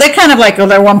 so they kind of like, oh,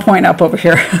 they're 1 point up over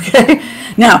here. Okay,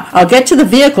 now I'll get to the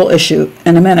vehicle issue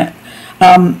in a minute.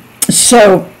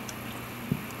 So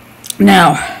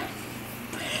now,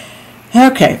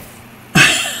 okay.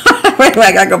 Wait,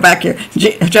 I gotta go back here.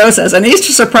 Joe says, an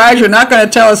Easter surprise, you're not going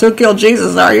to tell us who killed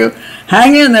Jesus, are you?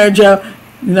 Hang in there, Joe.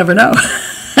 You never know.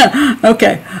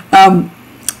 Okay.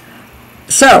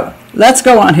 So let's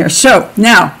go on here. So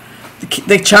now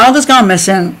the child has gone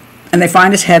missing, and they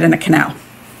find his head in a canal.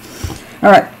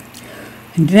 All right.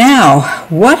 Now,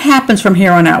 what happens from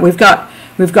here on out? We've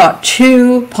got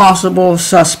two possible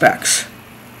suspects.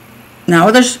 Now,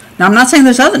 I'm not saying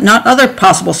there's not other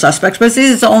possible suspects, but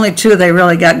these are the only two they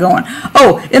really got going.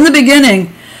 Oh, in the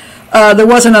beginning, there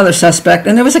was another suspect,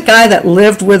 and there was a guy that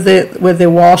lived with the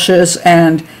Walshes,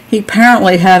 and he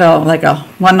apparently had a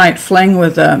one-night fling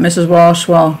with Mrs. Walsh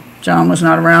while John was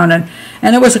not around,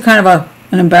 and it was a kind of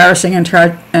an embarrassing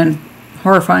and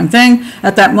horrifying thing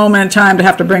at that moment in time to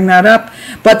have to bring that up.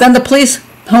 But then the police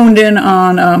honed in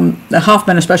on the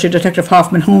Hoffman, especially Detective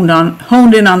Hoffman,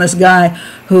 honed in on this guy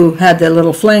who had the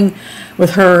little fling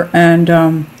with her,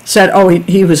 and said, oh,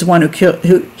 he was the one who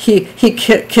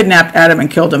kidnapped Adam and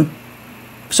killed him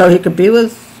so he could be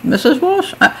with Mrs.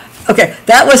 Walsh. Okay,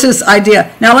 that was his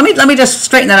idea. Now let me just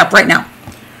straighten that up right now.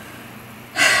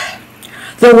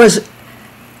 There was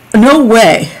no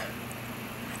way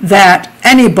that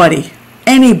anybody,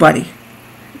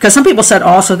 because some people said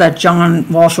also that John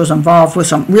Walsh was involved with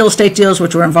some real estate deals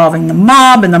which were involving the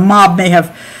mob, and the mob may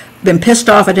have been pissed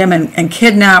off at him and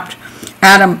kidnapped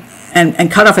Adam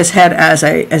and cut off his head as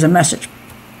a message.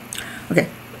 Okay,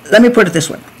 let me put it this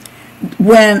way.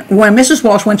 When Mrs.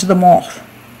 Walsh went to the mall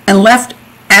and left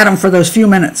Adam for those few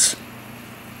minutes,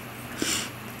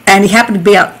 and he happened to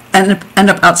be out and end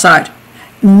up outside,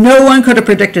 no one could have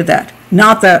predicted that.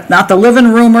 Not the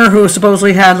living roomer who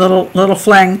supposedly had little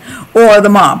fling, or the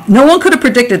mob. No one could have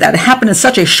predicted that. It happened in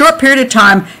such a short period of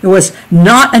time. It was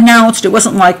not announced. It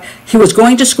wasn't like he was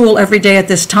going to school every day at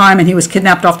this time and he was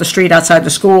kidnapped off the street outside the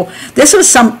school. This was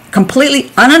some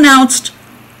completely unannounced.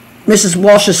 Mrs.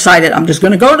 Walsh decided, I'm just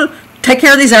going to go to take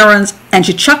care of these errands, and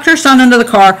she chucked her son into the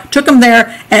car, took him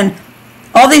there, and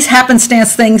all these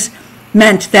happenstance things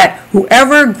meant that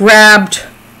whoever grabbed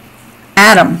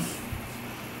Adam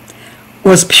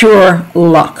was pure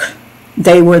luck.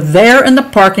 They were there in the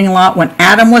parking lot when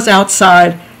Adam was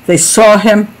outside. They saw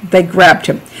him. They grabbed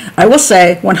him. I will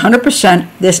say 100%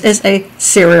 this is a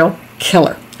serial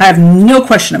killer. I have no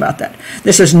question about that.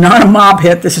 This is not a mob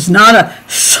hit. This is not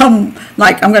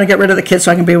like, I'm going to get rid of the kid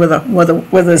so I can be with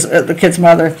the kid's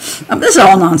mother. This is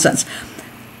all nonsense.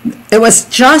 It was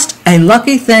just a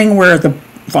lucky thing where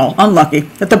unlucky,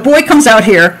 that the boy comes out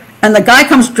here and the guy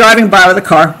comes driving by with a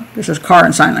car. This is car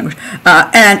in sign language.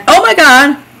 And, oh my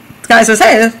God, the guy says,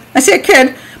 hey, I see a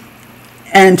kid,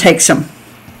 and takes him.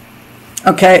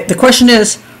 Okay, the question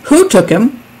is, who took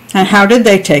him? And how did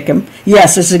they take him?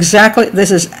 Yes, this is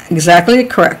exactly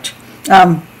correct.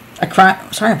 A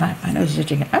crime. Sorry, my nose is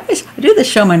itching. I do this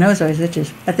show. My nose always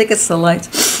itches. I think it's the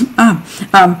lights.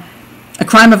 A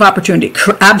crime of opportunity.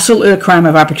 Absolutely a crime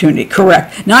of opportunity.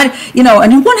 Correct. Not,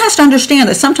 and one has to understand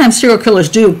that sometimes serial killers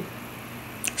do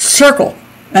circle,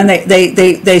 and they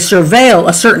surveil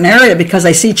a certain area because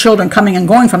they see children coming and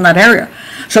going from that area.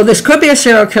 So this could be a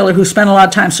serial killer who spent a lot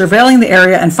of time surveilling the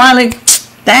area, and finally,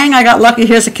 dang, I got lucky,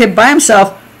 here's a kid by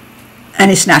himself, and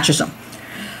he snatches him.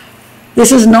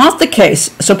 This is not the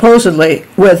case, supposedly,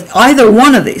 with either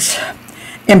one of these.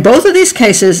 In both of these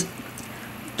cases,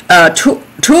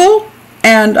 Toole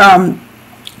and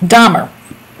Dahmer,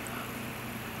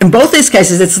 in both these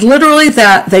cases, it's literally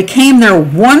that they came there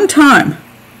one time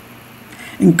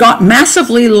and got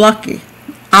massively lucky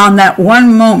on that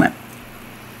one moment.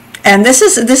 And this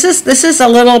is a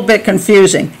little bit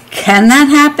confusing. Can that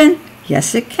happen?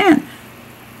 Yes, it can.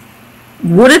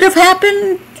 Would it have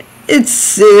happened?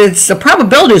 It's the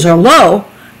probabilities are low.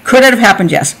 Could it have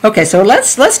happened? Yes. Okay, so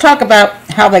let's talk about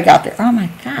how they got there. Oh my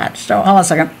God! So hold on a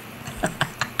second.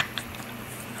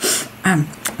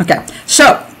 Okay,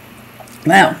 so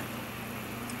now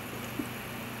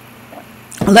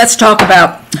let's talk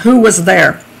about who was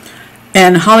there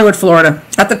in Hollywood, Florida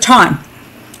at the time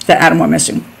that Adam went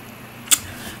missing.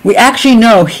 We actually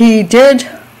know he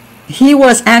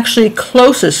was actually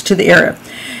closest to the area.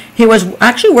 He was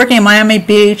actually working in Miami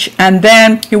Beach, and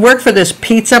then he worked for this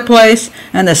pizza place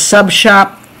and the sub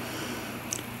shop,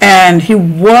 and he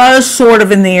was sort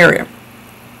of in the area.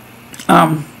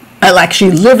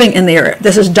 Actually living in the area.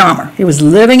 This is Dahmer. He was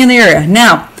living in the area.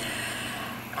 Now,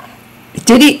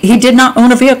 he did not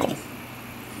own a vehicle.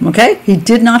 Okay? He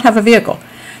did not have a vehicle.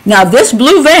 Now, this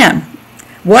blue van,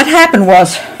 what happened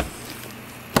was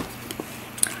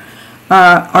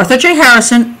Arthur J.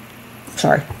 Harrison,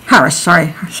 Arthur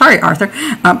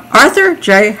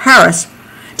J. Harris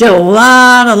did a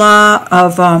lot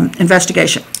of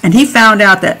investigation, and he found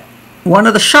out that one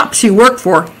of the shops he worked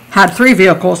for had 3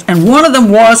 vehicles, and one of them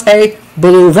was a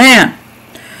blue van.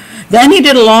 Then he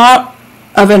did a lot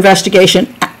of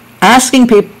investigation, asking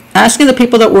the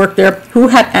people that worked there who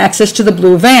had access to the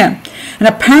blue van, and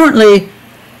apparently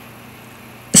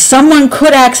someone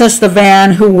could access the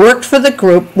van who worked for the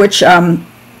group, which Jeffrey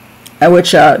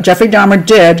Dahmer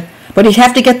did, but he'd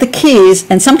have to get the keys,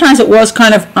 and sometimes it was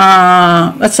kind of,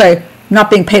 let's say, not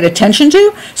being paid attention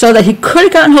to, so that he could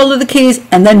have gotten hold of the keys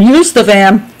and then used the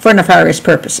van for nefarious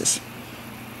purposes.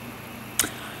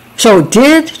 So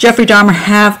did Jeffrey Dahmer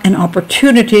have an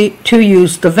opportunity to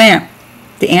use the van?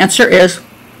 The answer is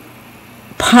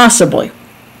possibly.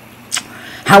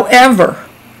 However,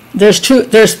 there's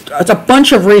a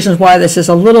bunch of reasons why this is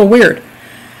a little weird.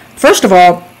 First of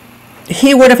all,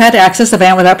 he would have had to access the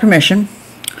van without permission,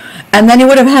 and then he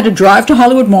would have had to drive to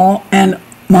Hollywood Mall, and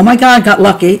oh my God, got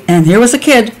lucky, and here was a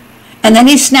kid, and then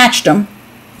he snatched him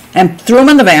and threw him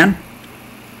in the van,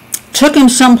 took him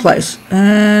someplace,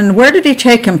 and where did he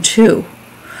take him to?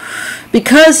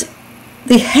 Because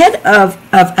the head of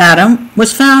Adam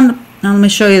was found, now let me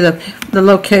show you the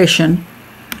location,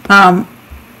 and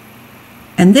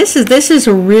this is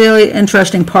a really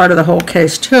interesting part of the whole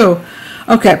case too.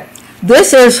 Okay,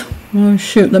 this is, oh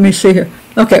shoot, let me see here.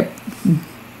 Okay,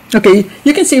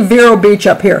 you can see Vero Beach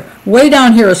up here. Way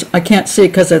down here is, I can't see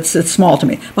because it's small to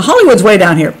me. But Hollywood's way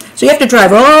down here. So you have to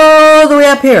drive all the way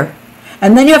up here.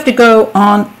 And then you have to go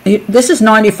on, this is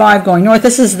 95 going north.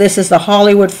 This is the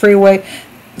Hollywood freeway.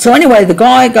 So anyway, the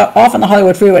guy got off on the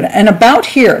Hollywood freeway. And about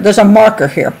here, there's a marker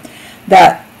here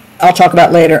that I'll talk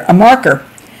about later. A marker.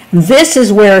 This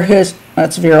is where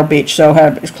that's Vero Beach, so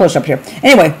it's close up here.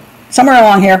 Anyway, somewhere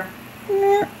along here,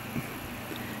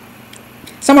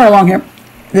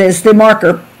 there's the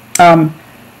marker,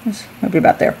 maybe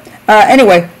about there.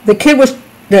 Anyway,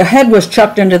 the head was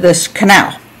chucked into this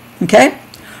canal, okay?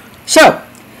 So,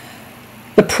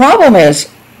 the problem is,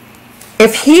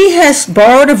 if he has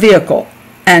borrowed a vehicle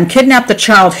and kidnapped the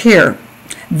child here,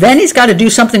 then he's got to do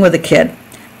something with the kid.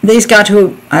 He's got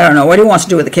to, I don't know what he wants to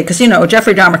do with the kid, because,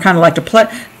 Jeffrey Dahmer kind of liked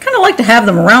to have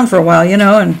them around for a while,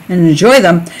 and enjoy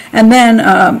them. And then,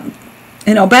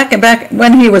 back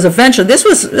when he was eventually, this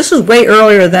was way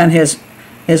earlier than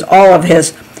all of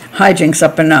his hijinks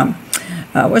up in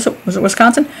was it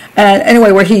Wisconsin?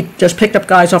 Anyway, where he just picked up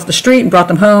guys off the street and brought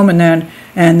them home, and then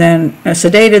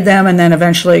sedated them, and then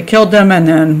eventually killed them, and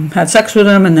then had sex with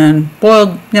them, and then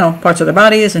boiled parts of their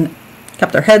bodies and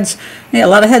kept their heads. He had a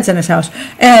lot of heads in his house.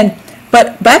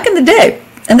 But back in the day,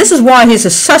 and this is why he's a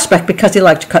suspect, because he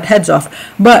liked to cut heads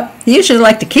off. But he usually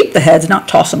liked to keep the heads, not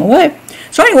toss them away.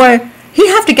 So anyway, he'd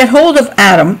have to get hold of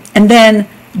Adam and then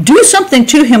do something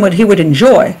to him what he would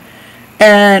enjoy.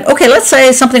 And okay, let's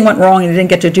say something went wrong and he didn't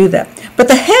get to do that. But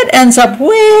the head ends up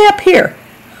way up here.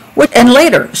 And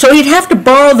later, so he'd have to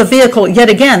borrow the vehicle yet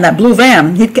again, that blue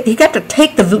van. He got to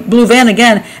take the blue van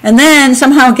again and then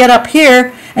somehow get up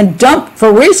here and dump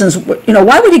for reasons.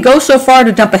 Why would he go so far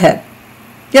to dump a head?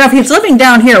 If he's living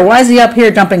down here, why is he up here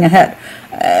dumping a head?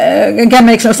 Again,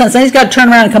 makes no sense. Then he's got to turn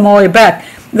around and come all the way back.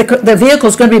 The vehicle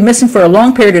is going to be missing for a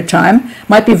long period of time,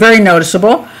 might be very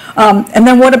noticeable. And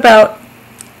then what about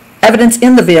evidence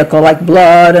in the vehicle, like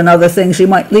blood and other things he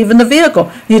might leave in the vehicle?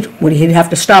 He'd have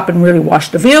to stop and really wash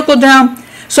the vehicle down.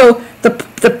 So the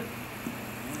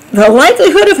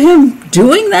likelihood of him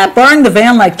doing that, borrowing the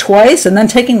van like twice and then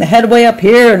taking the head way up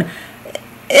here,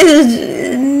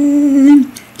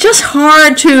 is just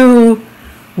hard to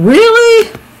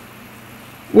really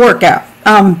work out.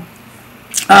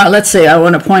 Let's see, I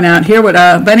want to point out here what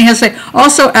Benny has to say.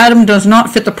 Also, Adam does not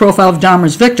fit the profile of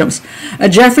Dahmer's victims.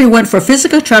 Jeffrey went for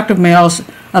physically attractive males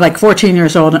like 14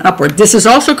 years old and upward. This is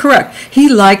also correct. He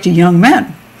liked young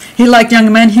men. He liked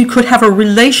young men he could have a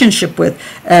relationship with,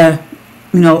 a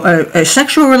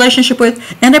sexual relationship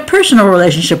with, and a personal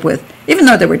relationship with, even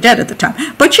though they were dead at the time.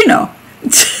 But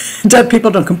dead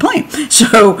people don't complain.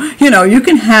 So, you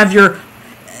can have your,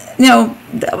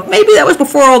 maybe that was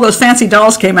before all those fancy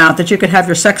dolls came out, that you could have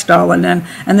your sex doll and then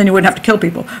you wouldn't have to kill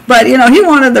people. But, he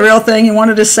wanted the real thing. He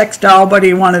wanted his sex doll, but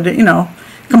he wanted it,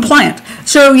 compliant.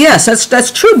 So, yes,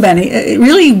 that's true, Benny. It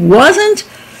really wasn't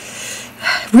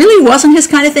his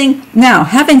kind of thing. Now,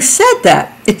 having said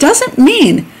that, it doesn't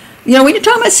mean, when you're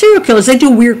talking about serial killers, they do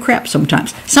weird crap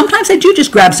sometimes. Sometimes they do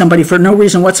just grab somebody for no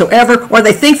reason whatsoever, or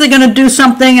they think they're going to do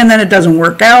something and then it doesn't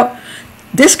work out.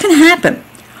 This can happen.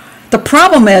 The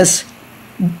problem is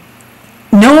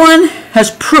no one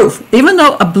has proof. Even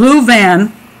though a blue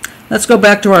van, let's go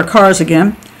back to our cars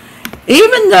again,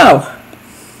 even though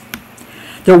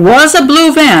there was a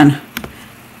blue van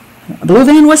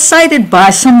was cited by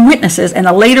some witnesses, and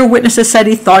a later witnesses said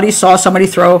he thought he saw somebody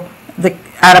throw the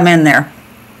Adam in there.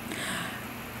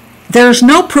 There's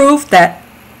no proof that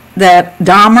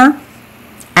Dahmer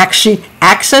actually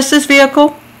accessed this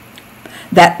vehicle,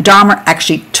 that Dahmer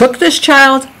actually took this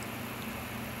child.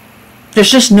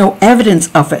 There's just no evidence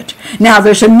of it. Now,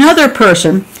 there's another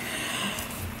person.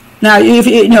 Now,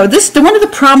 this one of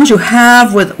the problems you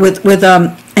have with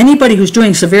anybody who's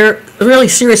doing really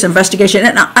serious investigation.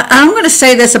 And I'm going to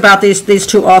say this about these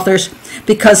two authors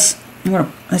because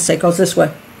let's say it goes this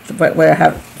way, the way I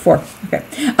have it before. Okay.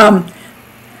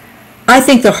 I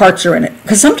think their hearts are in it,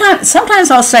 because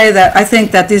sometimes I'll say that I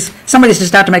think that somebody's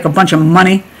just out to make a bunch of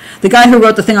money. The guy who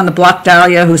wrote the thing on the Black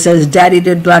Dahlia, who says Daddy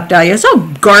did Black Dahlia, is all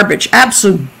garbage,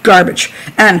 absolute garbage.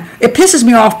 And it pisses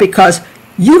me off because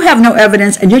you have no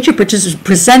evidence, and yet you're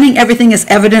presenting everything as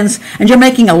evidence, and you're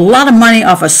making a lot of money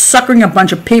off of suckering a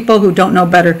bunch of people who don't know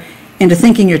better into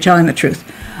thinking you're telling the truth.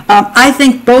 I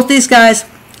think both these guys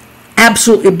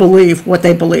absolutely believe what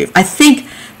they believe. I think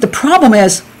the problem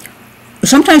is,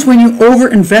 sometimes when you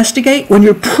over-investigate, when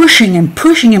you're pushing and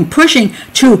pushing and pushing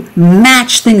to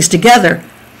match things together,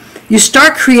 you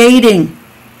start creating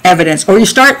evidence, or you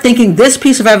start thinking this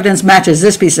piece of evidence matches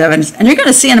this piece of evidence, and you're going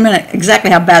to see in a minute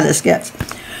exactly how bad this gets.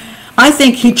 I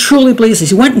think he truly believes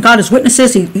this. He went and got his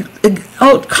witnesses.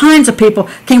 All kinds of people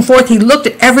came forth. He looked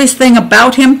at everything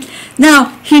about him.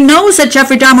 Now, he knows that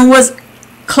Jeffrey Dahmer was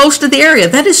close to the area.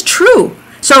 That is true.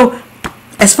 So,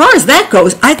 as far as that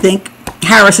goes, I think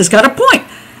Harris has got a point.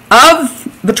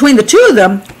 Between the two of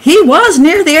them, he was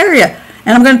near the area.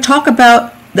 And I'm going to talk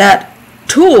about that.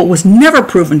 Toole was never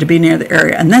proven to be near the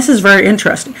area, and this is very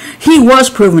interesting. He was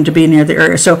proven to be near the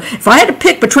area. So if I had to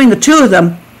pick between the two of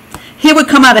them, he would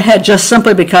come out ahead just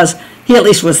simply because he at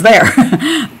least was there.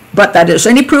 But that is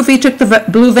any proof he took the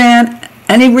blue van,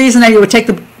 any reason that he would take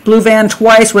the blue van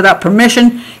twice without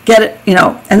permission, get it,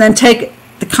 and then take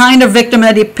the kind of victim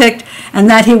that he picked, and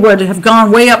that he would have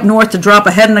gone way up north to drop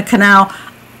a head in a canal.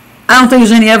 I don't think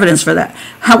there's any evidence for that.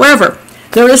 However,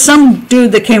 there is some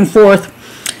dude that came forth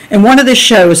in one of the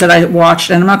shows that I watched,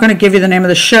 and I'm not going to give you the name of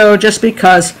the show just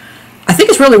because I think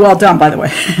it's really well done, by the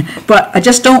way, but I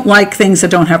just don't like things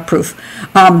that don't have proof.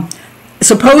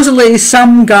 Supposedly,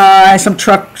 some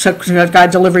truck guy,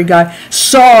 delivery guy,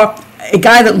 saw a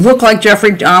guy that looked like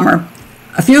Jeffrey Dahmer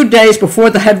a few days before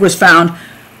the head was found,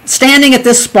 standing at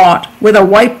this spot with a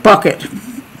white bucket.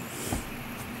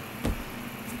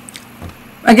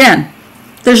 Again,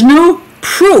 there's no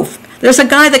proof. There's a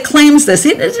guy that claims this.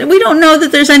 We don't know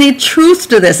that there's any truth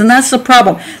to this, and that's the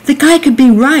problem. The guy could be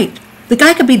right. The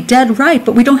guy could be dead right,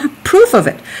 but we don't have proof of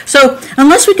it. So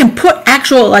unless we can put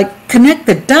actual, like, connect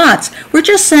the dots, we're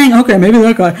just saying, okay, maybe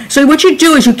that guy. So what you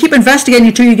do is you keep investigating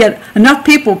until you get enough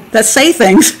people that say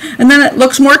things, and then it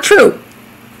looks more true.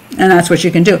 And that's what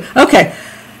you can do. Okay,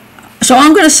 so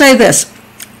I'm going to say this.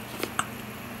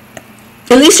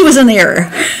 At least he was in the area.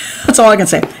 That's all I can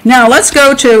say. Now let's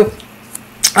go to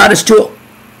Ottis Toole,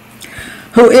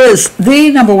 who is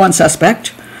the #1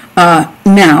 suspect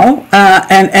now.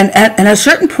 And at a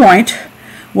certain point,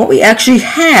 what we actually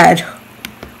had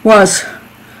was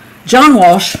John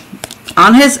Walsh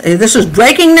on his, this is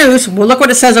breaking news. Well, look what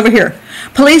it says over here.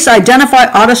 Police identify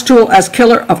Ottis Toole as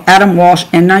killer of Adam Walsh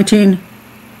in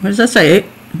what does that say?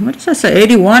 What does that say?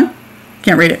 81?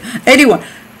 Can't read it. 81.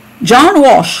 John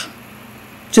Walsh,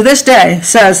 to this day,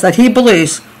 says that he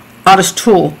believes Ottis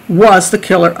Toole was the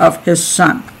killer of his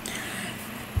son.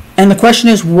 And the question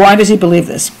is, why does he believe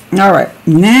this? All right,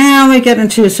 now we get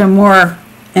into some more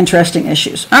interesting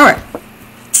issues. All right,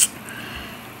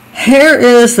 here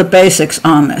is the basics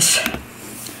on this.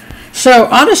 So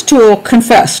Ottis Toole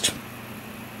confessed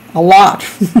a lot,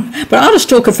 but Ottis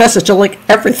Toole confesses to like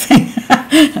everything,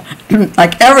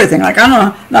 like everything. Like I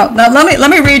don't know. Now let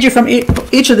me read you from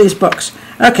each of these books.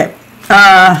 Okay.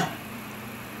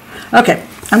 Okay,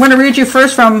 I'm going to read you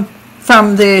first from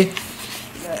the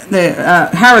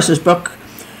Harris's book,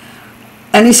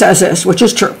 and he says this, which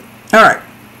is true. All right.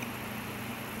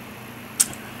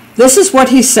 This is what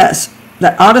he says,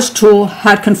 that Ottis Toole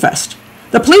had confessed.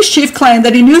 The police chief claimed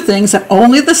that he knew things that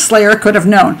only the slayer could have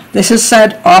known. This is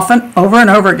said often, over and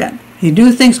over again. He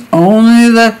knew things only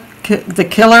the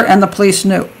killer and the police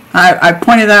knew. I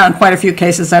pointed out in quite a few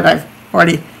cases that I've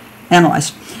already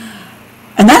analyzed.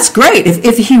 And that's great.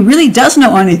 If he really does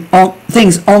know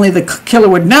things only the killer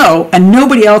would know and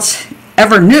nobody else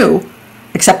ever knew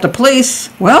except the police,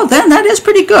 well, then that is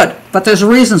pretty good. But there's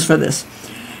reasons for this.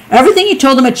 Everything he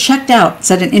told them had checked out,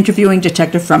 said an interviewing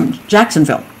detective from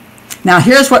Jacksonville. Now,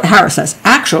 here's what Harris says.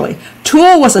 Actually,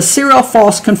 Toole was a serial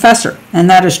false confessor, and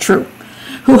that is true,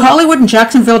 who Hollywood and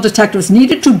Jacksonville detectives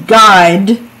needed to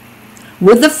guide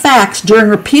with the facts during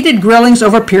repeated grillings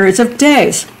over periods of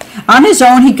days. On his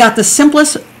own, he got the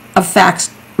simplest of facts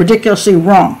ridiculously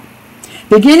wrong,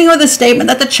 beginning with a statement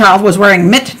that the child was wearing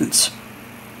mittens.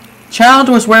 Child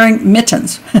was wearing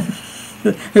mittens.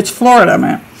 It's Florida,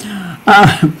 man.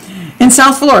 In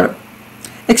South Florida.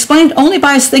 Explained only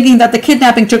by his thinking that the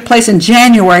kidnapping took place in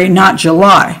January, not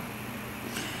July.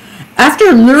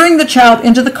 After luring the child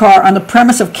into the car on the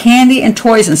premise of candy and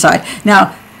toys inside.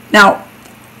 Now,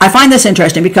 I find this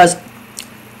interesting because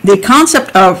the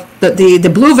concept of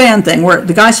the blue van thing, where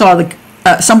the guy saw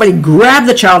somebody grab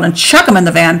the child and chuck him in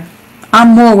the van, I'm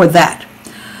more with that.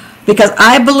 Because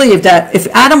I believe that if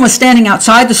Adam was standing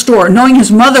outside the store, knowing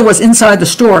his mother was inside the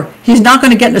store, he's not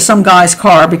going to get into some guy's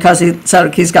car because he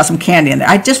said he's got some candy in there.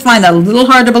 I just find that a little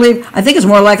hard to believe. I think it's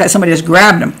more likely that somebody just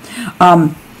grabbed him.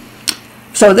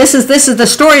 So this is the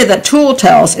story that Toole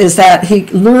tells, is that he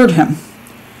lured him.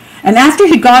 And after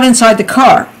he got inside the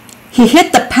car, he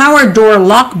hit the power door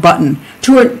lock button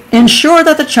to ensure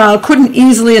that the child couldn't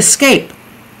easily escape.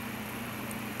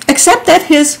 Except that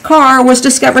his car was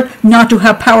discovered not to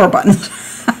have power buttons.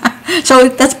 So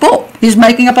that's bull. He's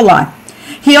making up a lie.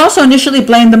 He also initially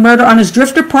blamed the murder on his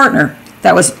drifter partner,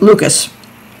 that was Lucas,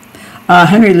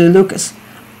 Henry Lee Lucas,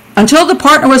 until the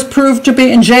partner was proved to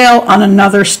be in jail in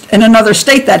another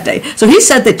state that day. So he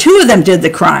said the two of them did the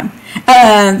crime.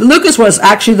 And Lucas was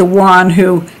actually the one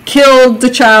who killed the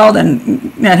child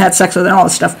and had sex with it and all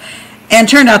this stuff. And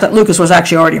it turned out that Lucas was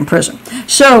actually already in prison.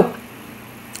 So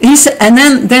he said, and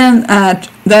then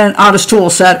Ottis Toole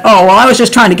said, "Oh, well, I was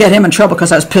just trying to get him in trouble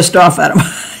because I was pissed off at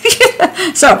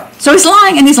him." so he's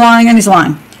lying and he's lying and he's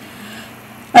lying.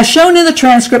 As shown in the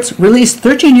transcripts released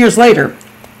 13 years later,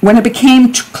 when it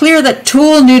became clear that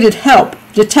Toole needed help,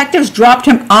 detectives dropped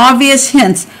him obvious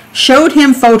hints, showed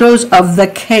him photos of the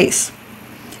case,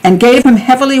 and gave him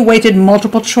heavily weighted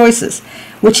multiple choices,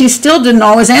 which he still didn't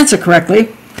always answer correctly.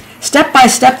 Step by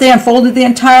step, they unfolded the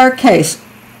entire case.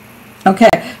 Okay,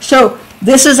 so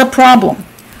this is a problem.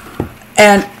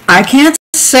 And I can't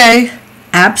say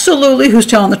absolutely who's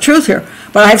telling the truth here,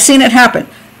 but I've seen it happen.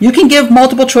 You can give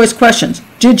multiple choice questions.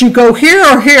 Did you go here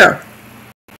or here?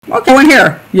 Okay, I went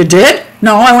here. You did?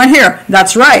 No, I went here.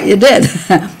 That's right, you did.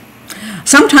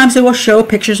 Sometimes they will show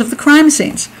pictures of the crime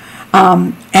scenes.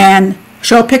 And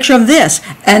show a picture of this,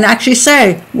 and actually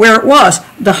say where it was,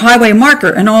 the highway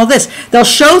marker, and all this. They'll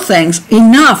show things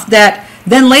enough that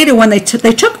then later when they took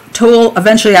Toole,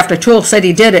 eventually after Toole said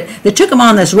he did it, they took him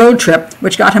on this road trip,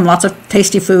 which got him lots of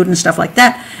tasty food and stuff like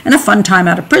that, and a fun time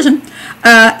out of prison.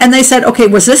 And they said, okay,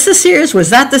 was this the Sears? Was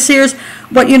that the Sears?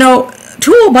 But, you know,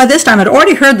 Toole by this time had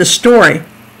already heard the story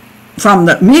from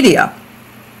the media,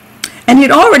 and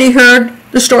he'd already heard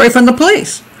the story from the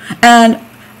police. And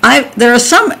there are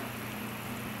some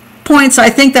points I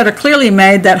think that are clearly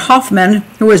made that Hoffman,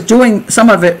 who was doing some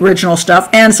of the original stuff,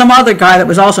 and some other guy that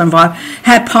was also involved,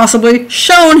 had possibly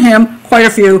shown him quite a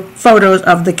few photos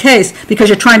of the case, because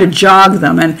you're trying to jog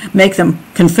them and make them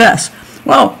confess.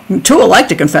 Well, Toole liked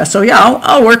to confess, so yeah,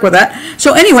 I'll work with that.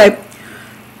 So anyway,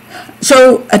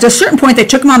 so at a certain point they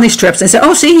took him on these trips. They said,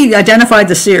 oh, see, he identified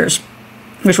the Sears,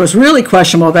 which was really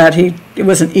questionable that it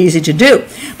wasn't easy to do.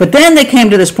 But then they came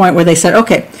to this point where they said,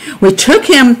 okay, we took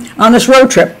him on this road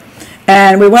trip,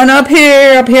 and we went up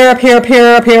here, up here, up here, up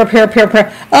here, up here, up here, up here, up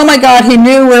here. Oh my God, he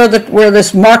knew where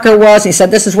this marker was. He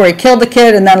said this is where he killed the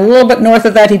kid, and then a little bit north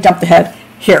of that, he dumped the head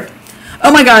here.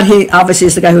 Oh my God, he obviously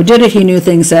is the guy who did it. He knew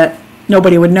things that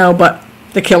nobody would know but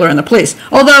the killer and the police.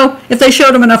 Although, if they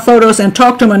showed him enough photos and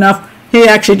talked to him enough, he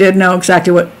actually did know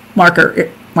exactly what marker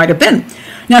it might have been.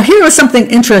 Now, here was something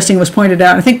interesting was pointed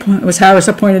out. I think it was Harris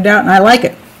that pointed out, and I like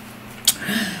it.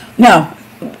 Now,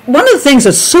 one of the things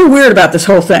that's so weird about this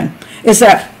whole thing is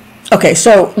that, okay,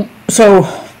 so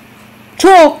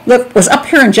Toole was up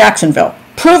here in Jacksonville,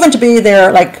 proven to be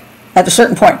there, like, at a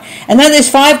certain point. And then these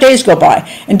 5 days go by.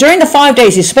 And during the 5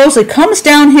 days, he supposedly comes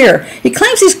down here. He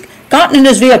claims he's gotten in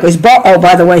his vehicle. Oh,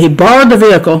 by the way, he borrowed the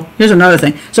vehicle. Here's another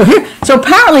thing. So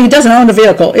apparently he doesn't own the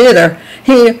vehicle either.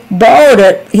 He borrowed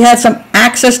it. He had some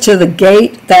access to the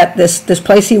gate that this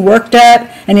place he worked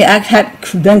at, and he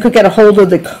then could get a hold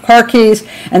of the car keys,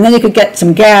 and then he could get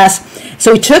some gas.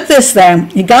 So he took this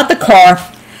thing. He got the car,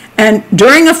 and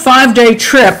during a 5-day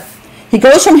trip, he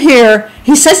goes from here.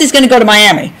 He says he's going to go to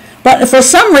Miami, but for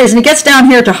some reason he gets down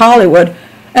here to Hollywood,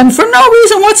 and for no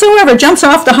reason whatsoever jumps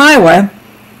off the highway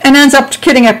and ends up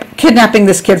kidnapping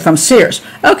this kid from Sears.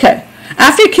 Okay,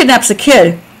 after he kidnaps the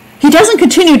kid, he doesn't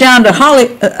continue down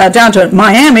to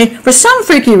Miami. For some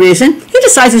freaky reason, he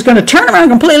decides he's going to turn around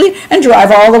completely and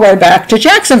drive all the way back to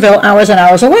Jacksonville, hours and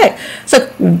hours away. So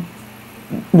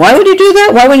why would he do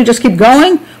that? Why wouldn't he just keep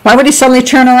going? Why would he suddenly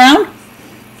turn around?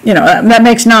 You know, that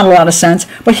makes not a lot of sense.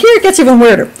 But here it gets even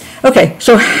weirder. Okay,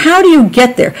 so how do you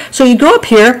get there? So you go up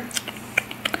here,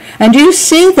 and do you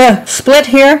see the split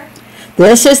here?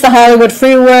 This is the Hollywood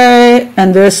freeway,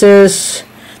 and this is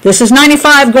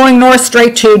 95 going north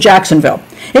straight to Jacksonville.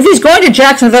 If he's going to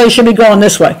Jacksonville, he should be going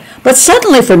this way. But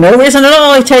suddenly, for no reason at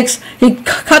all, he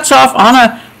cuts off on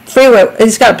a freeway.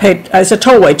 He's got to pay, it's a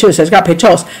tollway too, so he's got to pay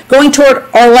tolls, going toward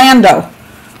Orlando.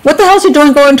 What the hell is he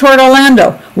doing going toward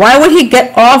Orlando? Why would he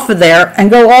get off of there and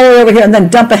go all the way over here and then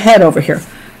dump a head over here?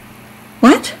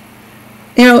 What?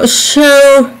 You know,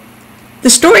 so the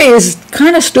story is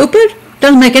kind of stupid,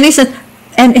 doesn't make any sense.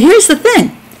 And here's the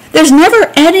thing. There's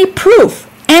never any proof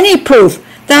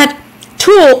that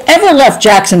Toole ever left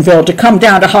Jacksonville to come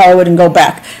down to Hollywood and go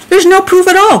back. There's no proof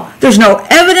at all. There's no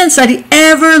evidence that he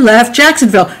ever left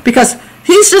Jacksonville, because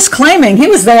he's just claiming he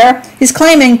was there. He's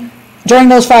claiming during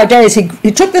those 5 days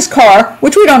he took this car,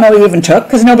 which we don't know he even took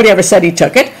because nobody ever said he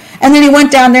took it, and then he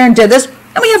went down there and did this,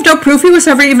 and we have no proof he was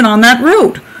ever even on that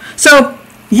road. So,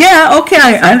 yeah, okay,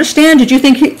 I understand. Did you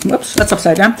think whoops, that's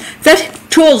upside down. That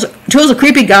Toole's a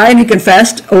creepy guy, and he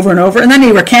confessed over and over, and then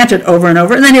he recanted over and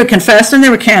over, and then he confessed, and they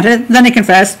recanted, and then he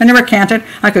confessed, and he recanted.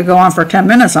 I could go on for 10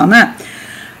 minutes on that.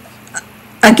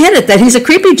 I get it, that he's a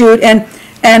creepy dude, and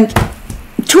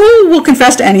Toole will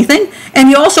confess to anything, and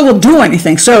he also will do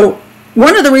anything. So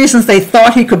one of the reasons they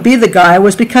thought he could be the guy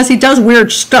was because he does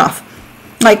weird stuff.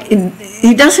 Like,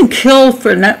 he doesn't kill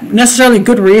for necessarily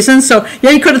good reasons. So,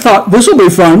 yeah, he could have thought, this will be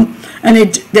fun. And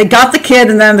they got the kid,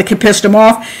 and then the kid pissed him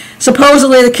off.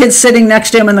 Supposedly, the kid's sitting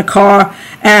next to him in the car,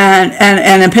 and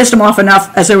it pissed him off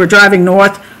enough as they were driving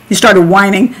north. He started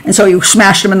whining, and so he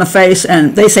smashed him in the face.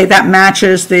 And they say that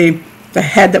matches the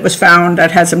head that was found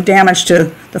that had some damage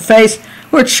to the face,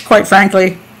 which, quite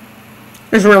frankly,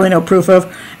 there's really no proof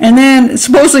of. And then,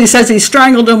 supposedly, he says he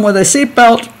strangled him with a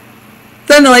seatbelt.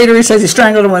 Then later he says he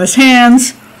strangled him with his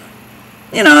hands.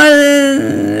 You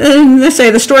know, they say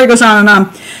the story goes on and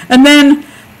on. And then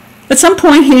at some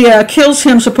point he kills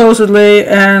him supposedly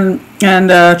and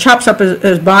chops up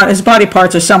his body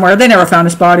parts or somewhere. They never found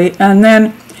his body. And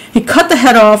then he cut the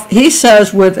head off, he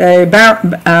says, with a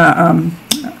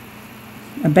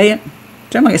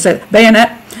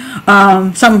bayonet,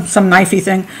 some knifey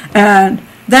thing. And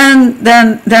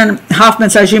then Hoffman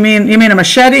says, you mean a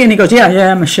machete? And he goes,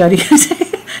 yeah, machete.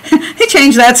 He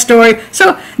changed that story.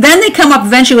 So then they come up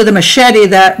eventually with a machete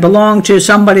that belonged to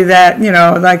somebody that,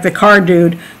 like the car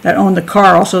dude that owned the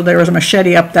car. Also, there was a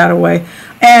machete up that way.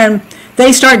 And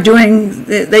they start doing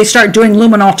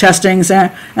luminol testings.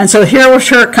 And so here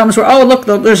it comes where, oh, look,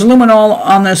 there's luminol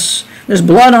on this, there's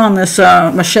blood on this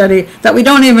machete that we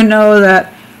don't even know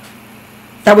that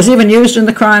was even used in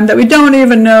the crime, that we don't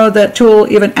even know that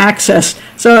Toole even accessed.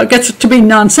 So it gets to be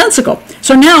nonsensical.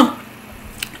 So now,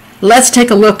 let's take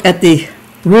a look at the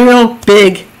real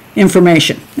big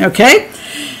information, okay?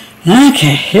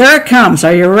 Okay, here it comes.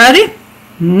 Are you ready?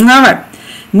 All right.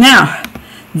 Now,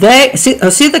 wait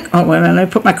a minute, let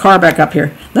me put my car back up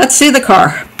here. Let's see the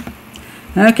car.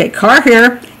 Okay, car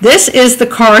here. This is the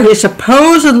car he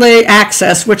supposedly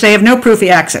accessed, which they have no proof he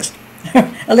accessed.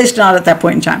 At least not at that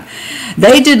point in time.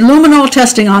 They did luminol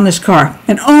testing on this car,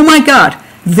 and oh my God,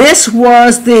 this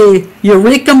was the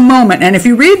eureka moment. And if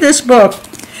you read this book,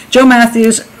 Joe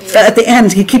Matthews, at the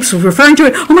end, he keeps referring to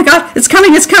it. Oh my God, it's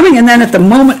coming. And then at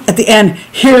the end,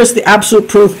 here's the absolute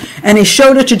proof. And he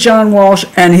showed it to John Walsh,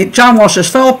 and John Walsh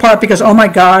just fell apart because, oh my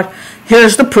God,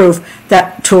 here's the proof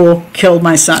that Toole killed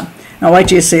my son. Now, wait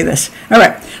till you see this. All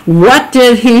right, what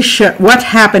did he show? What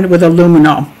happened with the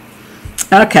luminol?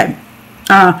 Okay,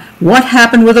 what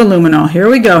happened with the luminol? Here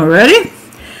we go. Ready?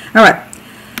 All right,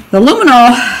 the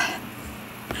luminol.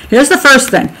 Here's the first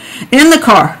thing in the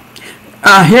car.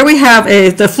 Here we have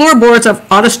the floorboards of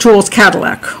Ottis Toole's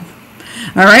Cadillac,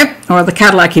 all right, or the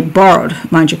Cadillac he borrowed,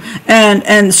 mind you.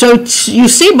 And so you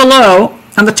see below,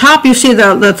 on the top you see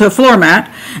the floor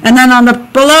mat, and then on the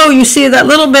below you see that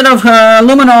little bit of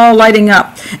luminol lighting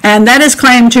up, and that is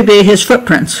claimed to be his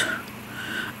footprints.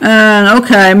 And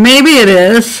okay, maybe it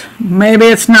is, maybe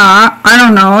it's not. I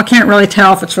don't know. I can't really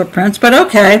tell if it's footprints, but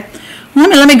okay.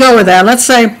 Let me go with that. Let's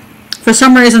say for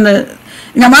some reason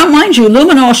now, mind you,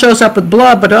 luminol shows up with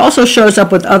blood, but it also shows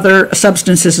up with other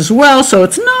substances as well, so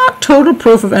it's not total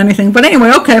proof of anything. But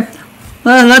anyway, okay,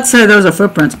 let's say those are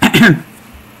footprints.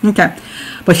 Okay,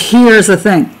 but here's the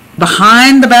thing.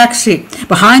 Behind the back seat,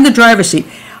 behind the driver's seat,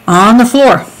 on the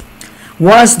floor,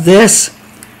 was this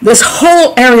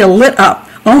whole area lit up.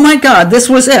 Oh my God, this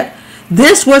was it.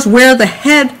 This was where the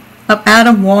head of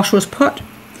Adam Walsh was put.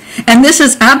 And this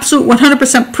is absolute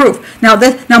 100% proof. Now,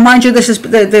 mind you, this is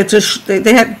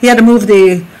he had to move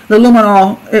the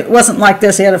luminol. It wasn't like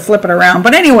this. He had to flip it around.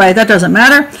 But anyway, that doesn't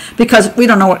matter because we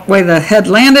don't know what way the head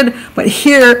landed. But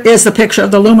here is the picture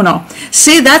of the luminol.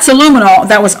 See, that's a luminol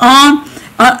that was on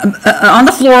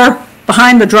the floor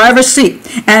behind the driver's seat.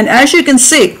 And as you can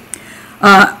see,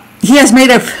 he has made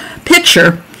a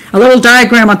picture, a little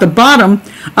diagram at the bottom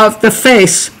of the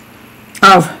face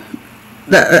of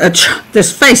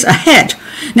this face, a head.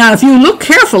 Now, if you look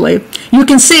carefully, you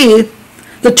can see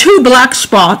the two black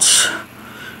spots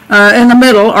in the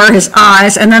middle are his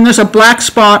eyes, and then there's a black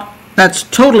spot that's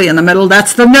totally in the middle.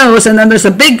 That's the nose, and then there's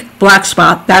a big black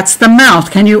spot. That's the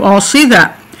mouth. Can you all see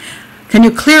that? Can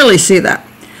you clearly see that?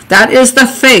 That is the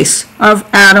face of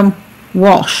Adam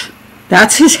Walsh.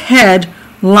 That's his head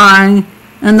lying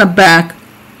in the back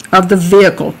of the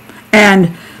vehicle.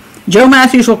 And Joe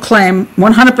Matthews will claim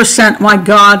 100%, my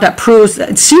God, that proves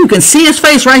that. See, you can see his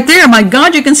face right there. My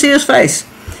God, you can see his face.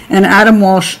 And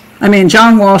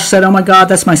John Walsh said, oh my God,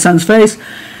 that's my son's face.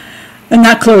 And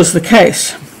that closed the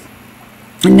case.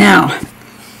 And now,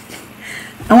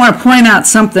 I want to point out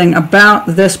something about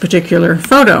this particular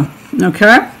photo,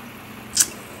 okay?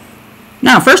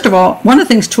 Now, first of all, one of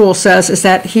the things Toole says is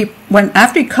that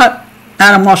after he cut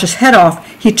Adam Walsh's head off,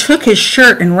 he took his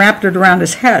shirt and wrapped it around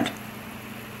his head.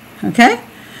 Okay?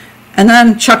 And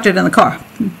then chucked it in the car.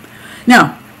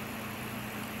 Now,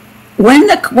 when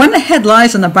the head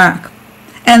lies in the back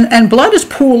and blood is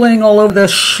pooling all over the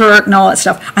shirt and all that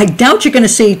stuff, I doubt you're going to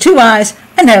see two eyes,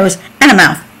 a nose, and a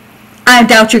mouth. I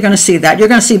doubt you're going to see that. You're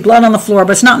going to see blood on the floor,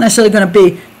 but it's not necessarily going to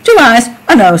be two eyes,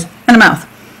 a nose, and a mouth.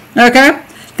 Okay?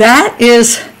 That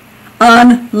is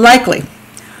unlikely.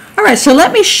 All right, so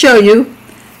let me show you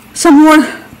some more.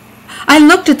 I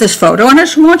looked at this photo, and I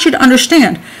just want you to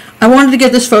understand. I wanted to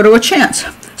give this photo a chance.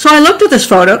 So I looked at this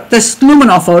photo, this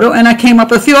luminol photo, and I came up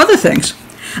with a few other things.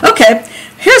 Okay,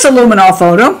 here's a luminol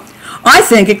photo. I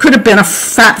think it could have been a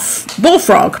fat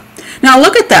bullfrog. Now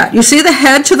look at that. You see the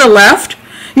head to the left?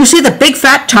 You see the big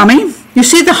fat tummy? You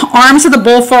see the arms of the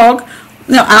bullfrog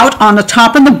out on the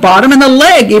top and the bottom, and the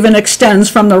leg even extends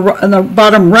from the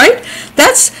bottom right?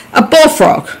 That's a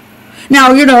bullfrog.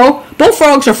 Now,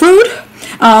 bullfrogs are food.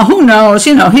 Who knows?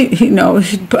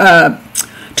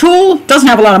 Toole doesn't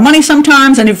have a lot of money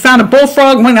sometimes, and he found a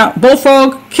bullfrog, went out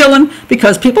bullfrog killing,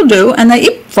 because people do, and they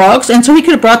eat frogs, and so he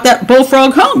could have brought that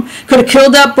bullfrog home. Could have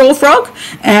killed that bullfrog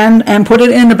and put it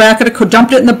in the back of the,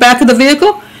 dumped it in the back of the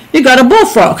vehicle. You got a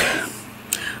bullfrog.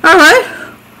 All right.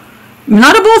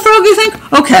 Not a bullfrog, you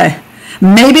think? Okay.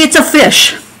 Maybe it's a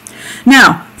fish.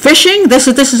 Now, fishing, this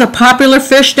is a popular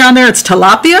fish down there. It's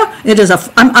tilapia. It is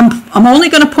I'm only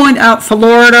going to point out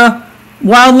Florida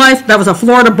wildlife. That was a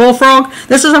Florida bullfrog.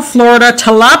 This is a Florida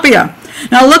tilapia.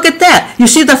 Now look at that. You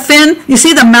see the fin? You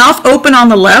see the mouth open on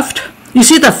the left? You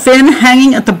see the fin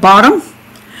hanging at the bottom?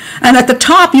 And at the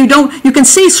top, you can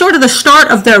see sort of the start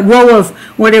of that row of,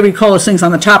 whatever you call those things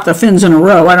on the top, the fins in a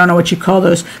row. I don't know what you call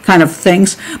those kind of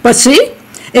things. But see,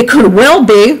 it could well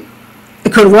be a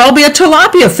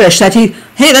tilapia fish that hey,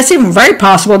 that's even very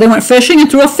possible. They went fishing and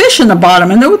threw a fish in the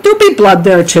bottom, and there'll be blood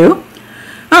there too.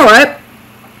 All right.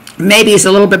 Maybe he's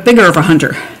a little bit bigger of a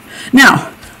hunter.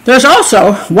 Now, there's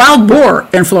also wild boar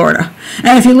in Florida.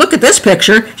 And if you look at this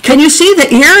picture, can you see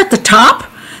the ear at the top?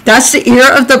 That's the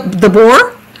ear of the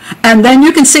boar. And then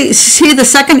you can see the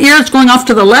second ear, it's going off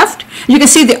to the left. You can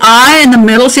see the eye in the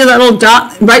middle. See that little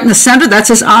dot right in the center? That's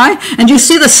his eye. And you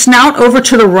see the snout over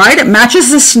to the right. It matches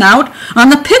the snout on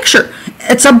the picture.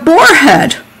 It's a boar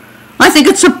head. I think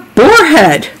it's a boar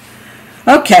head.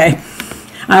 Okay.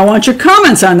 I want your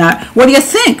comments on that. What do you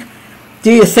think?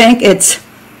 Do you think it's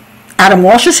Adam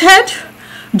Walsh's head?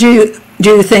 Do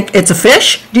you think it's a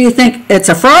fish? Do you think it's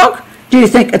a frog? Do you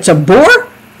think it's a boar?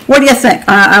 What do you think?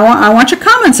 I want your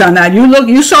comments on that.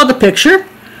 You saw the picture.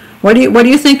 What do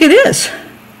you think it is?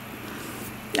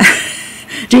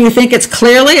 Do you think it's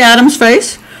clearly Adam's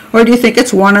face, or do you think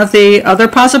it's one of the other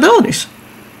possibilities?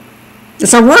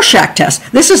 It's a Rorschach test.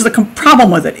 This is the problem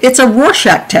with it. It's a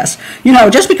Rorschach test. You know,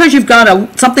 just because you've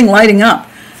got something lighting up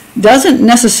doesn't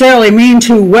necessarily mean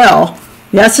too well.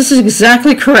 Yes, this is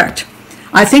exactly correct.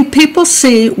 I think people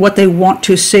see what they want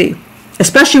to see,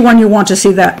 especially when you want to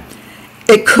see that.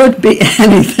 It could be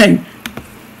anything.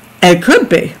 It could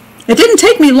be. It didn't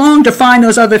take me long to find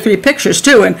those other three pictures,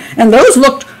 too, and those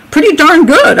looked pretty darn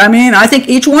good. I mean, I think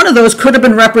each one of those could have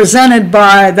been represented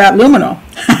by that lumino.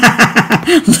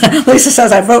 Lisa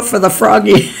says, I vote for the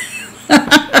froggy.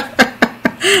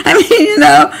 I mean, you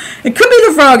know, it could be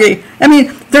the froggy. I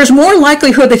mean, there's more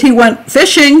likelihood that he went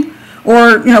fishing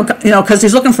or, because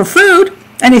he's looking for food,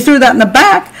 and he threw that in the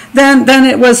back, than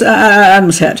it was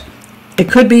Adam's head. It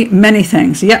could be many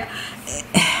things. Yeah,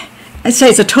 I'd say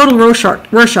it's a total Rorschach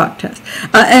test.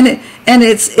 And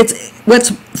it's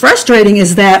what's frustrating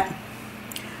is that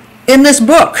in this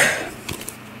book,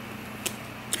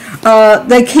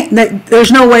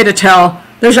 there's no way to tell.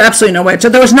 There's absolutely no way. So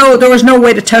there was no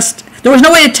way to test. There was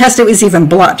no way to test it was even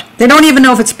blood. They don't even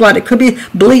know if it's blood. It could be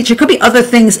bleach. It could be other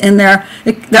things in there.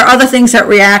 There are other things that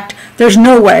react. There's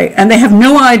no way, and they have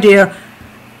no idea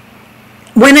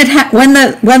when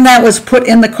that was put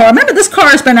in the car. Remember, this car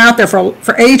has been out there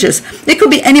for ages. It could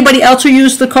be anybody else who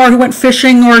used the car, who went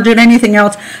fishing or did anything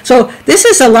else. So this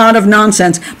is a lot of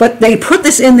nonsense. But they put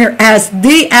this in there as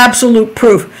the absolute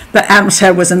proof that Adam's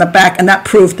head was in the back, and that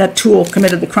proved that Toole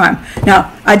committed the crime.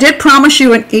 Now, I did promise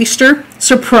you an Easter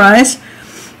surprise.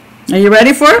 Are you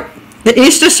ready for it? The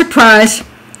Easter surprise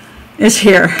is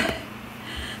here.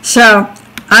 So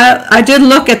I did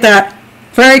look at that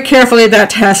very carefully, that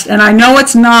test, and I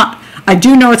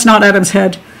do know it's not Adam's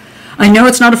head. I know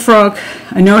it's not a frog.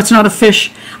 I know it's not a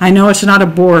fish. I know it's not a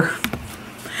boar.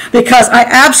 Because I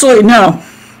absolutely know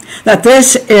that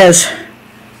this is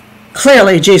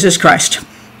clearly Jesus Christ.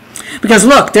 Because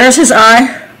look, there's his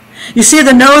eye. You see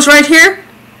the nose right here?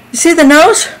 You see the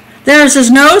nose? There's his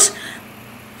nose.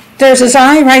 There's his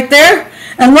eye right there.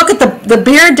 And look at the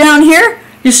beard down here.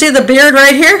 You see the beard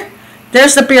right here?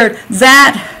 There's the beard.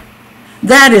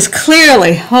 That is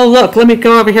clearly, oh look, let me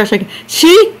go over here so you can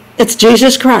see, it's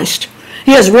Jesus Christ.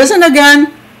 He has risen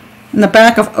again in the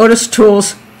back of Ottis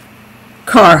Toole's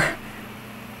car.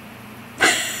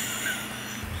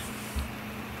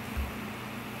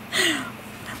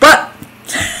 But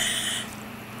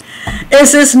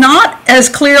is this not as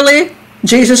clearly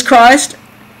Jesus Christ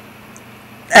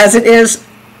as it is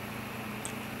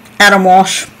Adam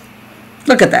Walsh?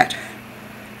 Look at that.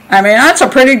 I mean, that's a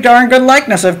pretty darn good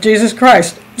likeness of Jesus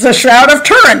Christ. It's a shroud of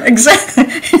Turin, exactly.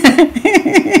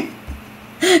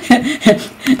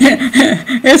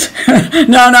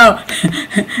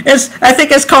 I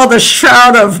think it's called the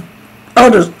shroud of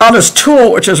Ottis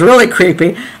Toole, which is really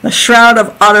creepy. The shroud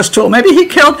of Ottis Toole. Maybe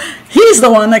he's the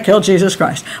one that killed Jesus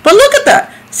Christ. But look at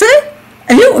that. See?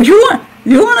 And you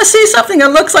want to see something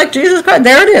that looks like Jesus Christ?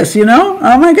 There it is,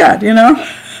 Oh my God,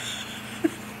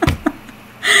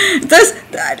 this,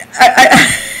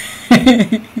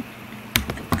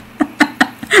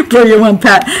 Brilliant one,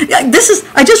 Pat. Yeah,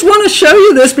 I just want to show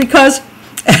you this because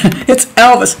it's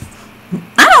Elvis.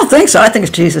 I don't think so. I think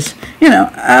it's Jesus.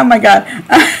 Oh my God.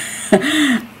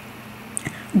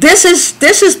 This is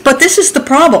the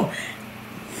problem.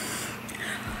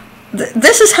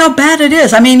 This is how bad it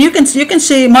is. I mean, you can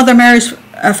see Mother Mary's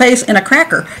face in a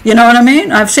cracker. You know what I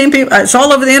mean? I've seen people. It's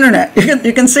all over the internet.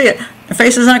 You can see it. Her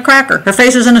face is in a cracker. Her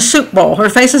face is in a soup bowl. Her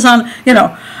face is on.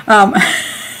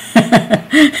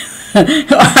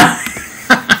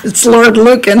 It's Lord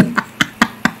Lucan.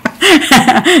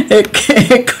 It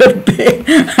could be.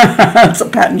 It's a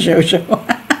Pat and Joe show.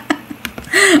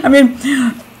 I mean,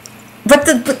 but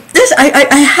this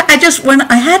I just when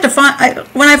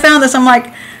I found this, I'm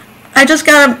like, I just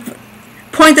gotta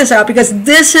point this out because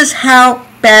this is how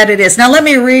bad it is. Now let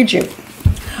me read you.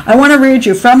 I want to read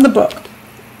you from the book.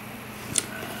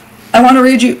 I want to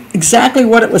read you exactly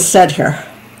what it was said here.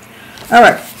 All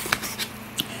right.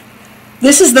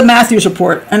 This is the Matthews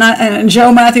report, and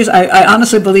Joe Matthews. I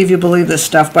honestly believe you believe this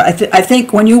stuff, but I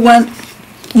think when you went,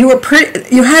 you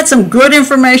had some good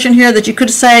information here that you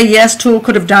could say yes, Toole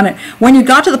could have done it. When you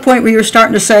got to the point where you were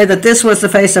starting to say that this was the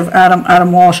face of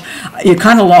Adam Walsh, you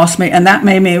kind of lost me, and that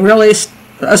made me really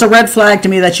as a red flag to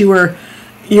me that you were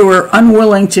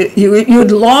unwilling to. You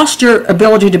had lost your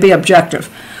ability to be objective.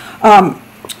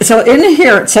 So in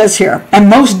here it says here, a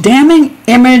most damning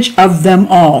image of them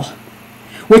all,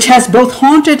 which has both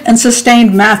haunted and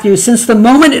sustained Matthews since the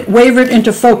moment it wavered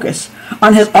into focus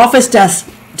on his office desk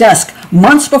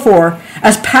months before,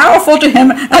 as powerful to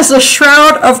him as the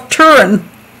Shroud of Turin.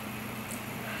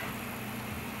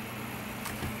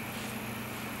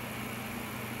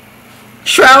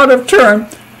 Shroud of Turin,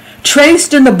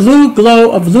 traced in the blue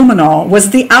glow of luminol, was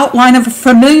the outline of a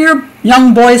familiar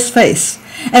young boy's face.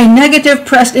 A negative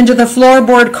pressed into the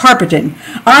floorboard carpeting,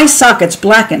 eye sockets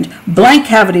blackened, blank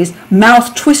cavities,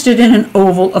 mouth twisted in an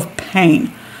oval of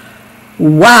pain.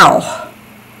 Wow.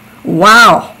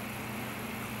 Wow.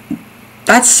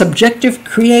 That's subjective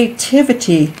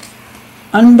creativity.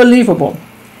 Unbelievable.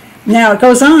 Now it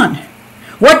goes on.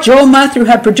 What Joe Matthew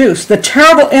had produced, the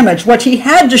terrible image, what he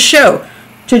had to show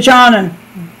to John and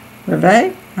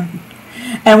Hervé,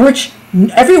 and which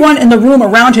everyone in the room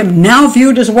around him now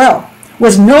viewed as well,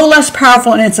 was no less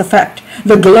powerful in its effect.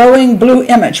 The glowing blue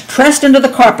image pressed into the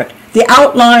carpet, the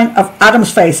outline of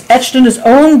Adam's face etched in his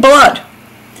own blood,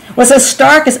 was as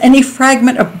stark as any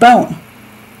fragment of bone.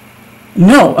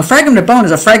 No, a fragment of bone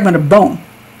is a fragment of bone.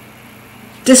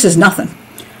 This is nothing.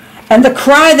 And the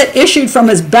cry that issued from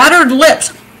his battered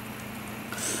lips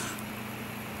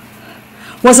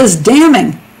was as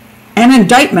damning an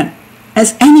indictment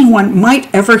as anyone might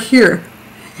ever hear.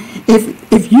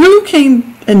 If you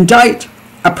can indict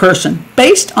a person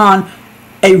based on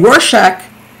a Rorschach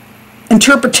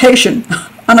interpretation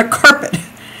on a carpet,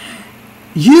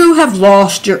 you have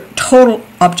lost your total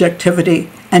objectivity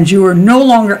and you are no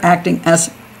longer acting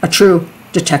as a true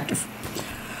detective.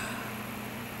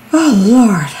 Oh,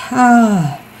 Lord.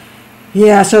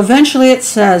 Yeah, so eventually it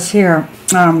says here,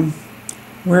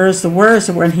 where is the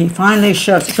when he finally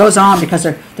shows, it goes on because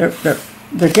they're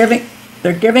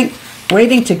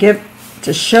waiting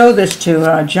to show this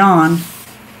to John.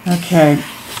 Okay,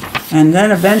 and then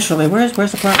eventually, where's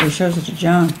the part where he shows it to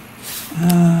John?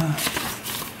 I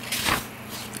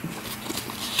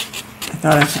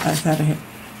thought I hit.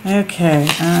 Okay,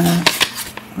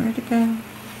 where'd it go?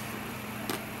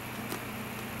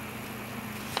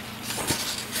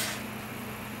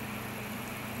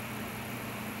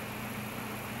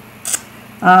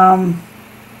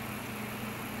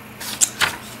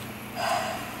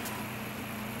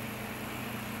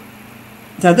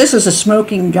 So this is a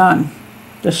smoking gun.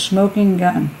 The smoking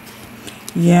gun.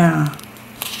 Yeah.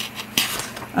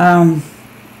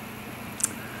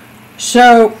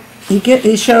 So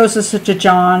he shows this to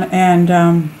John, and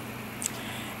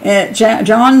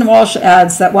John Walsh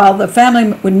adds that while the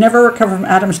family would never recover from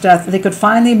Adam's death, they could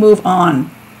finally move on.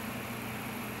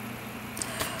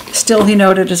 Still, he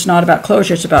noted it's not about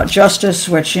closure, it's about justice,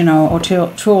 which,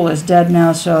 Ottis Toole is dead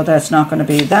now, so that's not going to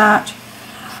be that.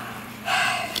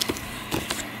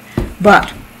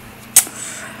 But,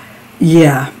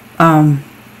 yeah, I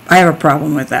have a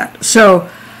problem with that. So,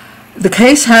 the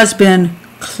case has been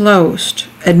closed,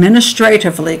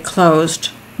 administratively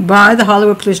closed, by the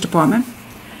Hollywood Police Department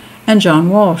and John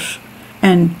Walsh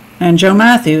and Joe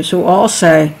Matthews, who all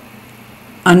say,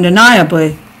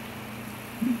 undeniably,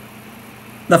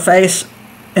 the face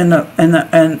on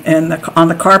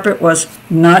the carpet was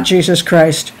not Jesus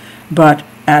Christ, but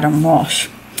Adam Walsh.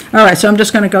 All right, so I'm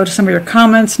just going to go to some of your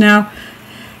comments now.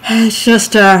 It's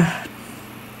just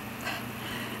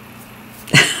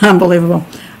unbelievable.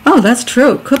 Oh, that's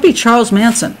true. Could be Charles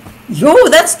Manson. Yo,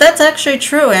 that's actually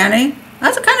true, Annie.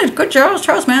 That's a kind of good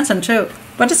Charles Manson too.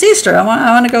 But it's Easter. I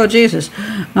want to go with Jesus.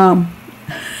 I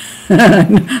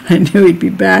knew he'd be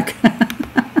back.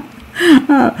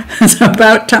 It's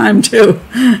about time too.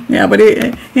 Yeah, but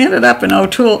he ended up in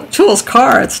Toole's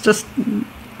car. It's just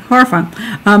horrifying.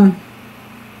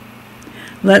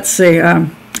 Let's see.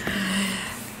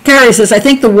 Carrie says, I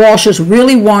think the Walshes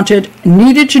really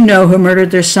needed to know who murdered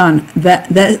their son. That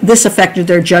this affected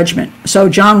their judgment. So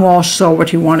John Walsh saw what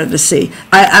he wanted to see.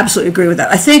 I absolutely agree with that.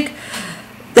 I think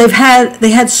they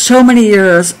had so many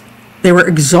years. They were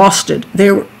exhausted.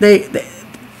 They were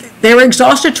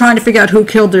exhausted trying to figure out who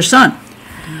killed their son.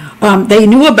 They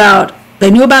knew about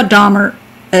Dahmer.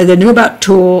 They knew about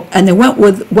Toole, and they went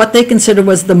with what they considered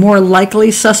was the more likely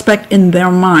suspect in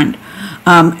their mind.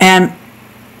 And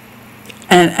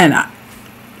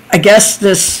I guess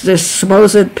this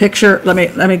supposed picture. Let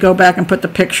me go back and put the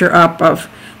picture up of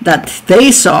that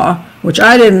they saw, which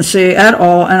I didn't see at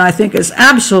all, and I think is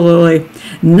absolutely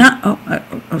not.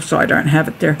 Oh, sorry, I don't have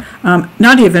it there.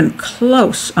 Not even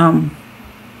close. Oh,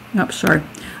 sorry,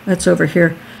 that's over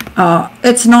here.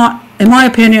 It's not, in my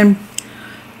opinion.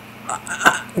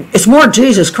 It's more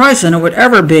Jesus Christ than it would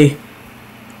ever be,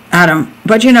 Adam.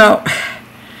 But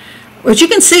but you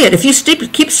can see it. If you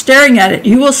keep staring at it,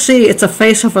 you will see it's a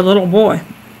face of a little boy.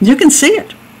 You can see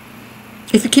it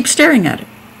if you keep staring at it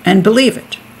and believe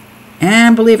it.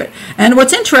 And believe it. And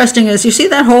what's interesting is, you see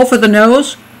that hole for the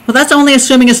nose? Well, that's only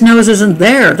assuming his nose isn't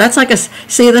there. That's like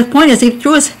see, the point is, he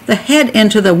threw the head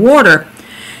into the water.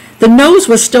 The nose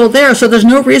was still there, so there's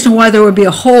no reason why there would be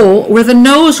a hole where the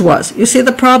nose was. You see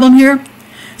the problem here?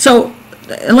 So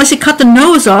unless you cut the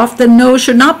nose off, the nose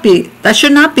should not be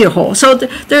a hole. So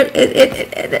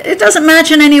it doesn't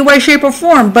match in any way, shape, or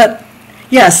form. But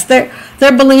yes, they're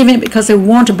believing it because they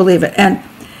want to believe it. And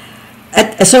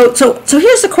so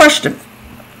here's the question.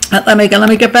 Let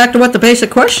me get back to what the basic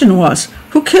question was.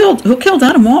 Who killed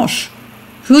Adam Walsh?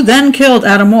 Who then killed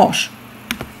Adam Walsh?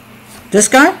 This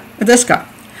guy or this guy?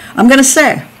 I'm going to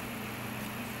say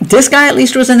this guy at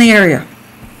least was in the area.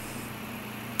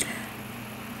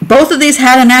 Both of these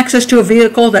had an access to a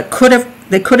vehicle that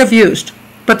they could have used,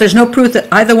 but there's no proof that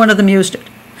either one of them used it.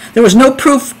 There was no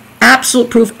proof, absolute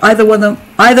proof, either one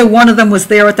of them was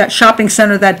there at that shopping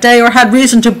center that day or had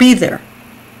reason to be there.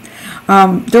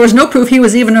 There was no proof he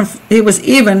was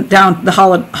even down the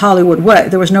Hollywood way.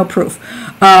 There was no proof.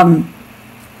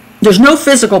 There's no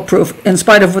physical proof, in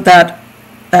spite of that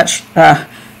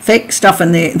fake stuff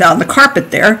on the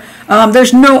carpet there.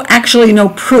 There's actually no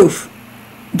proof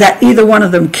that either one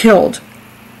of them killed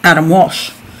Adam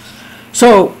Walsh.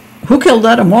 So, who killed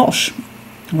Adam Walsh?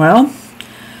 Well,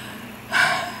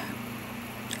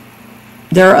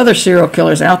 there are other serial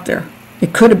killers out there.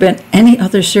 It could have been any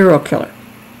other serial killer.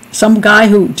 Some guy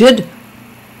who did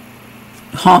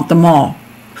haunt the mall,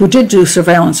 who did do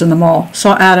surveillance in the mall,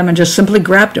 saw Adam and just simply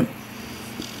grabbed him,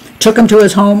 took him to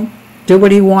his home, did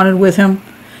what he wanted with him,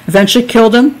 eventually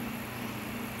killed him,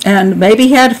 and maybe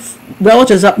he had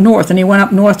relatives up north, and he went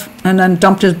up north and then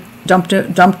dumped his.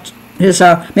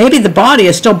 Maybe the body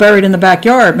is still buried in the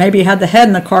backyard. Maybe he had the head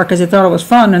in the car because he thought it was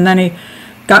fun, and then he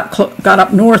got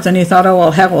up north and he thought, oh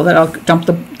well, hell, that I'll dump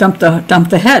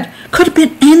the head. Could have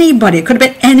been anybody. It could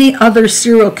have been any other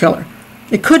serial killer.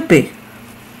 It could be,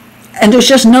 and there's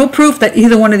just no proof that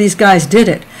either one of these guys did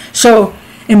it. So,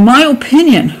 in my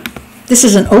opinion, this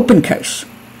is an open case,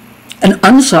 an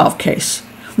unsolved case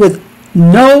with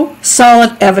no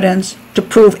solid evidence to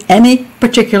prove any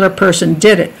particular person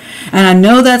did it. And I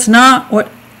know that's not what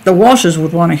the Walshes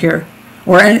would want to hear,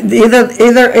 or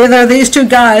either these two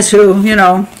guys who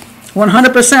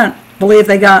 100% believe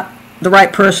they got the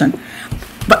right person.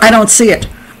 But I don't see it.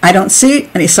 I don't see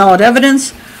any solid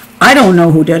evidence. I don't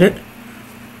know who did it.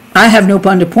 I have no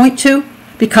one to point to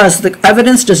because the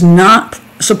evidence does not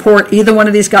support either one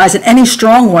of these guys in any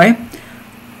strong way.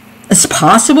 It's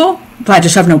possible, but I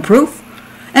just have no proof.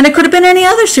 And it could have been any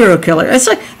other serial killer. It's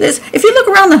like this. If you look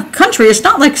around the country, it's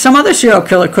not like some other serial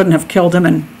killer couldn't have killed him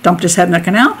and dumped his head in a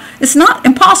canal. It's not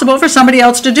impossible for somebody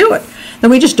else to do it. Then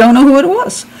we just don't know who it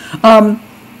was.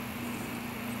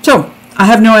 So I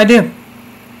have no idea.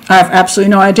 I have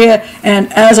absolutely no idea.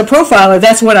 And as a profiler,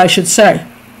 that's what I should say.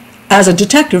 As a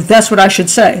detective, that's what I should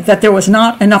say. That there was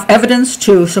not enough evidence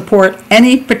to support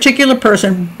any particular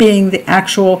person being the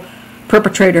actual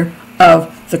perpetrator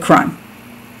of the crime.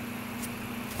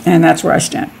 And that's where I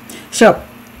stand. So,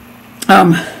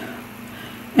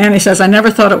 Annie says, I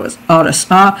never thought it was Ottis.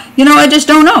 I just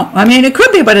don't know. I mean, it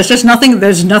could be, but it's just nothing.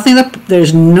 There's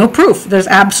no proof. There's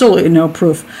absolutely no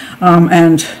proof.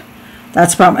 And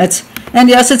that's the problem. And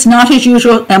yes, it's not his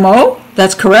usual MO.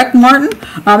 That's correct, Martin.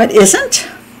 It isn't.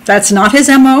 That's not his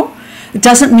MO. It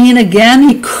doesn't mean, again,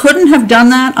 he couldn't have done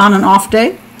that on an off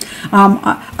day.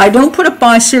 I don't put it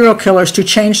by serial killers to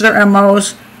change their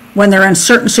MOs when they're in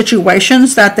certain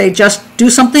situations, that they just do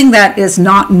something that is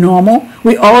not normal.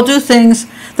 We all do things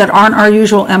that aren't our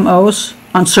usual MOs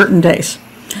on certain days.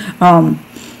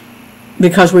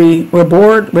 Because we're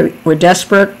bored, we're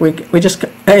desperate, we just,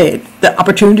 hey, the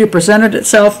opportunity presented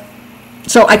itself.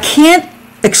 So I can't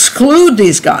exclude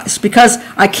these guys because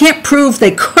I can't prove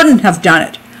they couldn't have done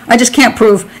it. I just can't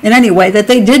prove in any way that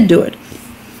they did do it.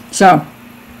 So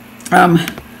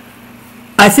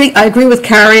I think I agree with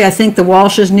Carrie. I think the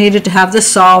Walshes needed to have this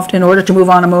solved in order to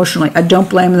move on emotionally. I don't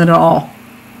blame them at all.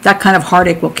 That kind of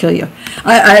heartache will kill you.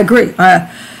 I agree.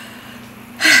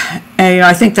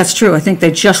 I think that's true. I think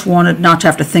they just wanted not to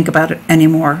have to think about it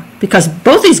anymore because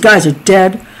both these guys are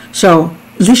dead, so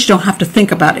at least you don't have to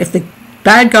think about it. If the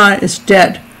bad guy is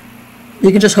dead, you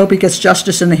can just hope he gets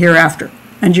justice in the hereafter,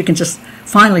 and you can just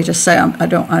finally just say, I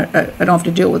don't have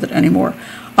to deal with it anymore.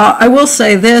 I will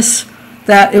say this,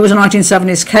 that it was a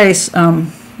 1970s case.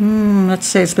 Let's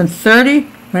say it's been 30.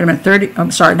 Wait a minute, 30.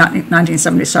 I'm sorry, not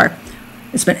 1970s. Sorry,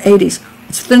 it's been 80s.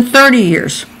 It's been 30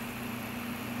 years.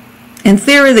 In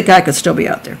theory, the guy could still be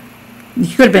out there.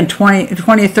 He could have been 20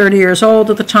 or 30 years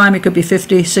old at the time. He could be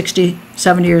 50, 60,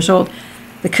 70 years old.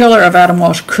 The killer of Adam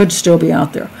Walsh could still be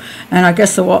out there. And I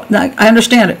guess I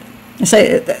understand it. I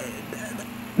say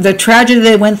the tragedy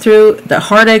they went through, the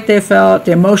heartache they felt,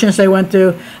 the emotions they went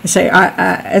through. I say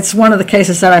it's one of the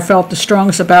cases that I felt the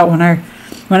strongest about when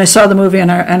I saw the movie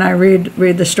and I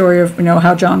read the story of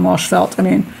how John Walsh felt. I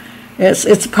mean,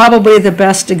 it's probably the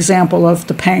best example of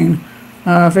the pain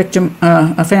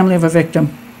a family of a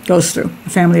victim goes through, a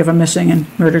family of a missing and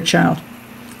murdered child.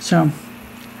 So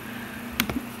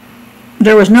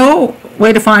there was no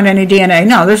way to find any DNA.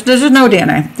 No, there's no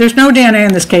DNA. There's no DNA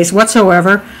in this case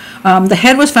whatsoever. The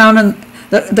head was found in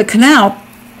the canal.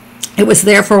 It was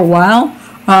there for a while,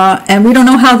 and we don't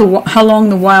know how long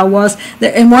the while was.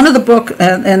 In one of the book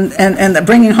and the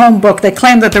Bringing Home book, they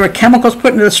claimed that there were chemicals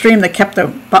put into the stream that kept the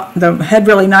head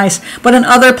really nice. But in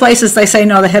other places, they say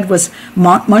no, the head was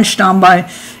munched on by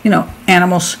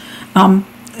animals.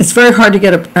 It's very hard to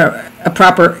get a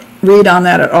proper read on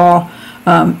that at all.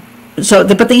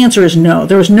 But the answer is no.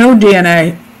 There was no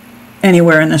DNA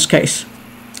anywhere in this case.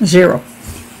 Zero.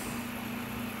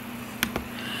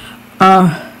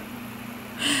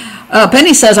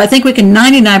 Penny says, I think we can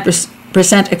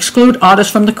 99% exclude Ottis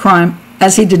from the crime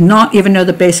as he did not even know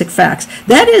the basic facts.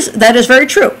 That is very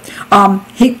true.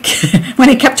 When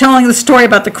he kept telling the story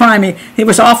about the crime, he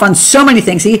was off on so many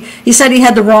things. He said he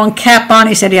had the wrong cap on.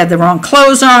 He said he had the wrong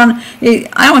clothes on.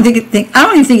 I don't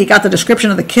even think he got the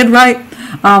description of the kid right.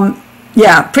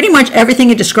 Yeah, pretty much everything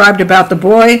he described about the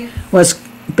boy was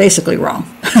basically wrong.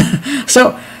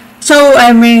 So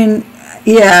I mean,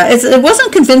 yeah, it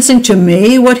wasn't convincing to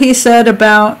me what he said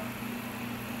about.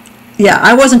 Yeah,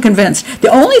 I wasn't convinced. The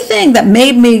only thing that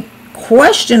made me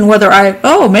question whether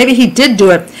maybe he did do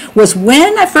it was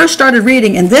when I first started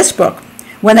reading in this book,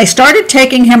 when they started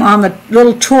taking him on the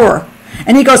little tour,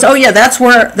 and he goes, "Oh yeah, that's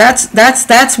where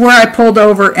I pulled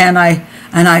over and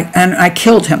I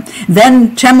killed him."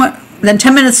 Then 10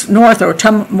 minutes north, or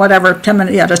 10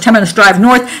 minutes drive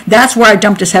north, that's where I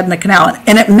dumped his head in the canal,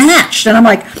 and it matched. And I'm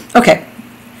like, okay,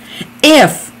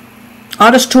 if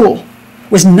Ottis Toole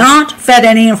was not fed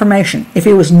any information, if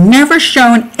he was never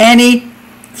shown any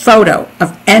photo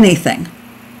of anything,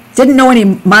 didn't know any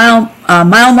mile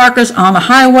markers on the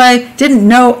highway, didn't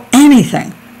know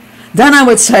anything, then I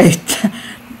would say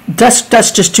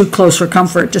that's just too close for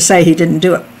comfort to say he didn't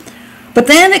do it. But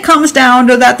then it comes down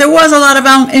to that there was a lot of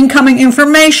incoming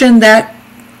information that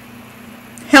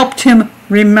helped him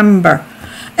remember.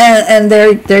 And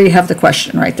there you have the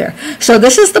question right there. So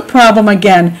this is the problem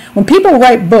again. When people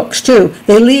write books too,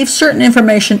 they leave certain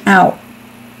information out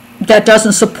that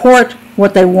doesn't support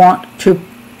what they want to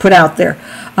put out there.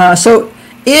 So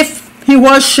if he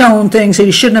was shown things that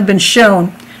he shouldn't have been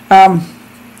shown,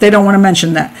 they don't want to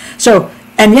mention that.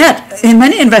 And yet, in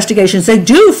many investigations, they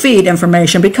do feed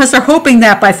information because they're hoping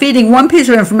that by feeding one piece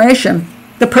of information,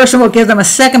 the person will give them a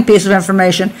second piece of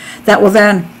information that will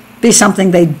then be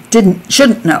something they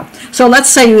shouldn't know. So let's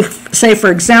say for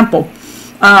example,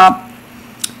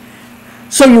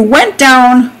 so you went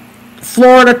down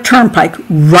Florida Turnpike,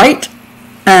 right?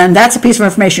 And that's a piece of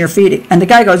information you're feeding. And the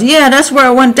guy goes, yeah, that's where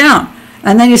I went down.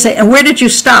 And then you say, and where did you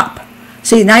stop?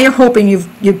 See, now you're hoping you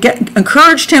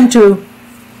encouraged him to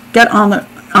get on the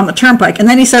turnpike, and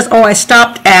then he says, oh, I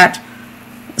stopped at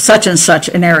such and such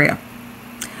an area.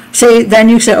 See, then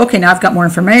you say, okay, now I've got more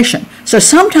information. So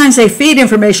sometimes they feed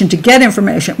information to get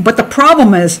information. But the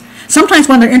problem is, sometimes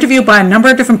when they're interviewed by a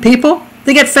number of different people,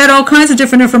 they get fed all kinds of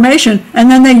different information, and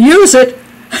then they use it,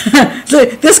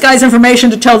 this guy's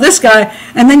information, to tell this guy,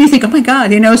 and then you think, oh my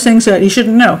God, he knows things that he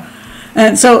shouldn't know.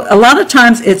 And so a lot of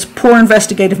times it's poor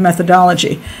investigative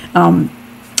methodology. I'm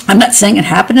not saying it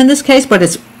happened in this case, but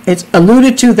it's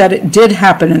alluded to that it did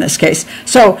happen in this case.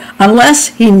 So unless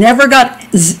he never got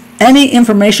any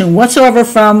information whatsoever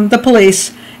from the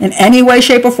police in any way,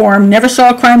 shape, or form, never saw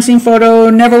a crime scene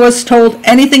photo, never was told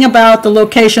anything about the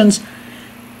locations,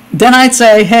 then I'd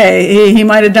say, hey, he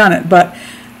might have done it. But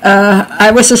I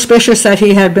was suspicious that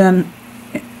he had been,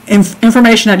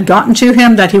 information had gotten to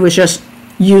him that he was just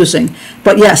using.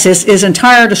 But yes, his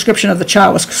entire description of the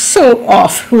child was so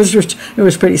off. It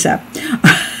was pretty sad.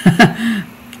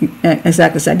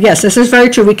 Exactly said. Yes, this is very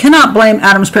true. We cannot blame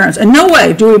Adam's parents. In no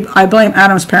way do I blame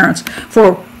Adam's parents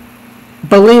for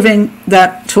believing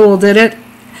that Toole did it.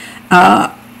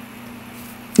 They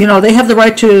have the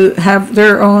right to have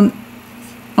their own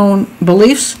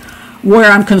beliefs.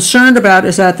 Where I'm concerned about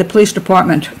is that the police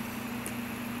department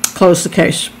closed the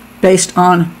case based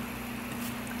on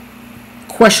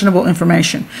questionable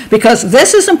information. Because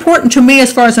this is important to me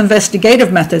as far as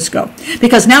investigative methods go.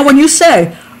 Because now when you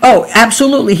say, oh,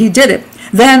 absolutely, he did it,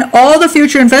 then all the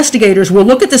future investigators will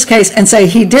look at this case and say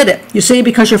he did it. You see,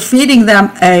 because you're feeding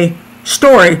them a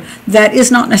story that is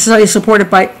not necessarily supported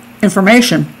by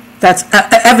information. That's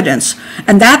evidence.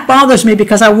 And that bothers me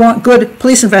because I want good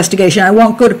police investigation. I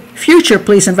want good future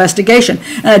police investigation.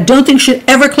 And I don't think you should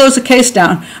ever close a case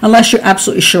down unless you're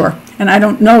absolutely sure. And I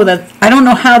don't know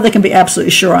how they can be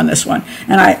absolutely sure on this one.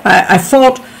 And I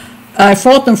fault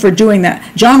them for doing that.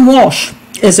 John Walsh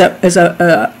is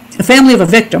a family of a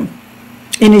victim,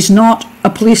 and he's not a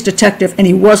police detective, and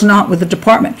he was not with the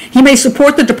department. He may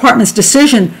support the department's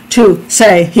decision to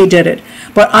say he did it,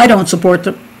 but I don't support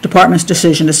the department's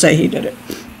decision to say he did it.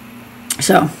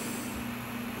 So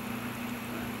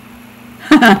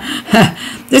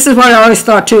this is what I always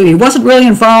thought too. He wasn't really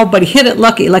involved, but he hit it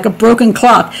lucky, like a broken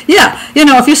clock. Yeah,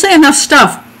 if you say enough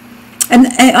stuff, and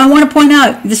I want to point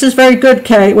out, this is very good,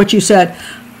 Kay, what you said.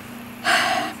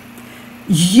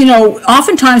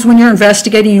 Oftentimes when you're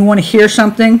investigating, you want to hear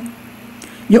something.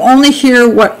 You only hear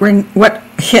what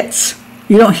hits.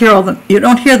 You don't hear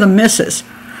the misses,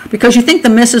 because you think the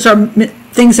misses are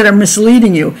things that are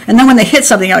misleading you. And then when they hit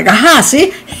something, you're like, aha,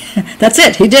 see? That's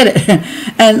it, he did it.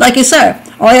 And like you said,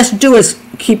 all he has to do is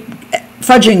keep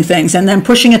fudging things and then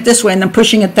pushing it this way and then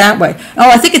pushing it that way. Oh,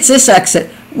 I think it's this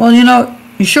exit. Well, you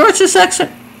sure it's this exit?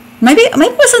 Maybe it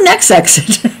was the next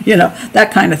exit,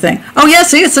 that kind of thing. Oh, yeah,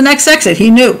 see, it's the next exit. He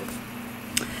knew.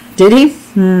 Did he?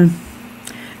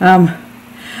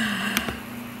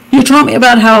 You taught me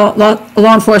about how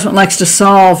law enforcement likes to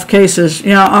solve cases,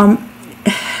 and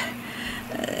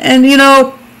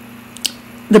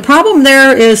the problem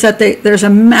there is that there's a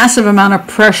massive amount of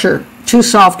pressure to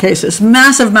solve cases,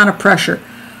 massive amount of pressure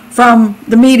from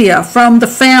the media, from the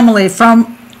family,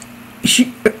 from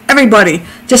everybody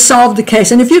to solve the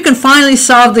case. And if you can finally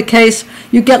solve the case,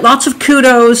 you get lots of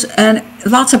kudos and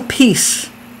lots of peace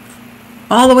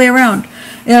all the way around.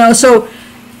 So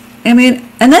and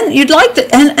then you'd like to,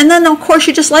 and then of course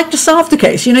you just like to solve the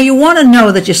case. You want to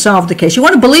know that you solved the case. You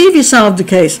want to believe you solved the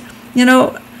case. You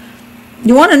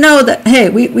want to know that, hey,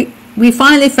 we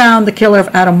finally found the killer of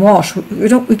Adam Walsh.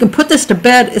 We can put this to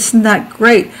bed. Isn't that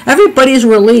great? Everybody's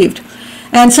relieved.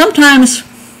 And sometimes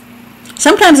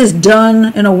it's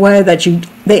done in a way that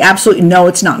they absolutely know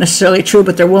it's not necessarily true,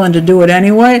 but they're willing to do it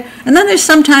anyway. And then there's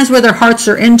sometimes where their hearts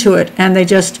are into it, and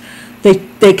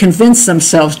they convince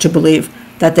themselves to believe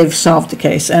that they've solved the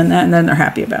case, and then they're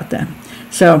happy about that.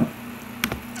 So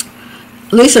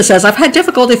Lisa says, I've had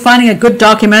difficulty finding a good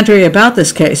documentary about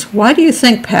this case. Why do you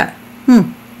think, Pat?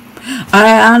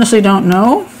 I honestly don't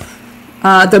know.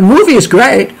 The movie is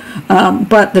great,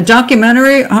 but the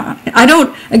documentary,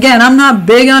 I'm not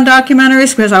big on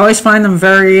documentaries because I always find them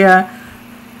very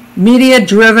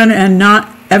media-driven and not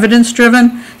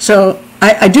evidence-driven. So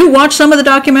I do watch some of the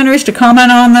documentaries to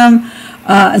comment on them,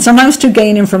 and sometimes to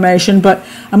gain information, but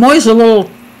I'm always a little,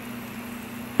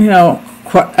 I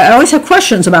always have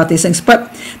questions about these things.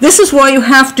 But this is why you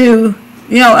have to,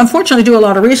 unfortunately do a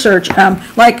lot of research.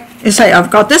 Like you say, I've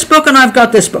got this book and I've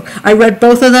got this book. I read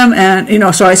both of them, and,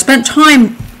 so I spent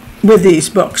time with these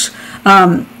books.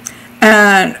 And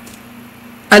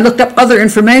I looked up other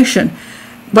information.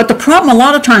 But the problem a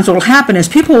lot of times what will happen is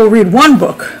people will read one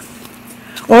book,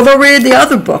 or they'll read the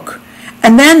other book,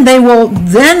 and then they will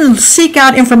then seek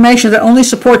out information that only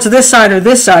supports this side or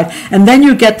this side, and then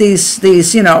you get these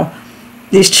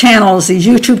these channels, these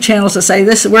YouTube channels that say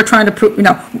this, we're trying to prove,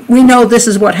 we know this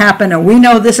is what happened, or we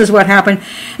know this is what happened.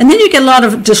 And then you get a lot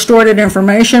of distorted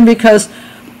information because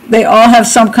they all have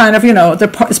some kind of,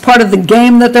 it's part of the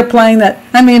game that they're playing. That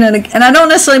I mean, and I don't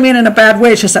necessarily mean in a bad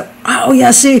way. It's just that, oh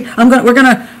yeah, see, we're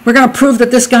gonna prove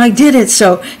that this guy did it.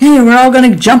 So hey, we're all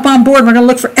gonna jump on board. We're gonna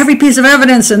look for every piece of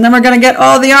evidence, and then we're gonna get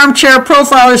all the armchair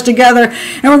profilers together,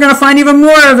 and we're gonna find even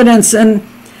more evidence, and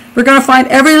we're gonna find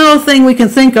every little thing we can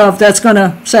think of that's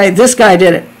gonna say this guy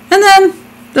did it. And then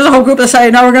there's a whole group that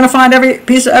say, no, we're gonna find every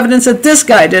piece of evidence that this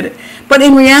guy did it. But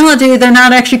in reality, they're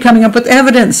not actually coming up with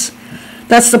evidence.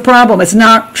 That's the problem. It's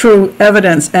not true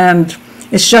evidence, and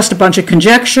it's just a bunch of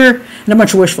conjecture and a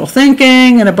bunch of wishful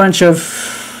thinking and a bunch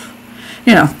of,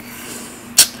 yeah.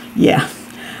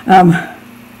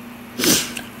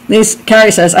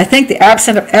 Carrie says, I think the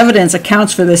absence of evidence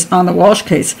accounts for this on the Walsh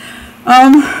case.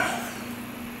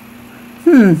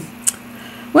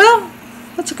 Well,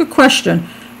 that's a good question.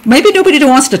 Maybe nobody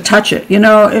wants to touch it.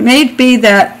 It may be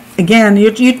that, again,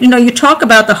 you talk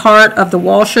about the heart of the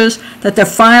Walshes, that they're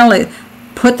finally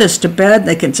put this to bed.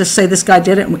 They can just say this guy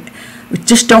did it. We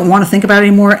just don't want to think about it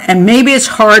anymore. And maybe it's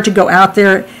hard to go out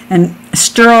there and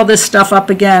stir all this stuff up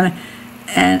again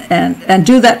and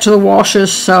do that to the Walshes.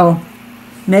 So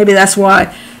maybe that's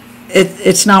why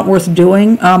it's not worth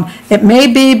doing. It may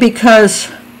be because,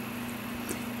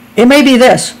 it may be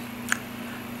this.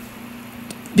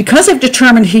 Because they've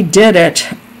determined he did it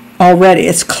already,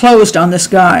 it's closed on this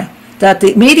guy, that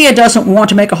the media doesn't want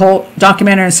to make a whole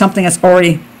documentary on something that's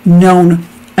already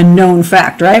a known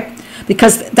fact, right?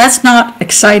 Because that's not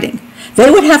exciting.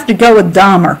 They would have to go with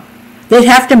Dahmer. They'd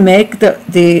have to make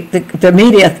the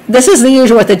media, this is the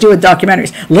usual what they do with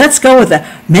documentaries. Let's go with that.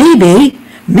 Maybe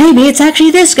it's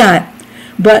actually this guy.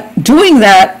 But doing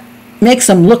that makes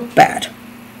them look bad,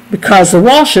 because the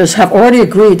Walshes have already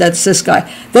agreed that's this guy.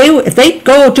 If they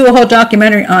go do a whole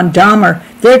documentary on Dahmer,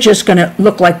 they're just going to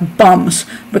look like bums,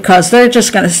 because they're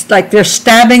just going to, like, they're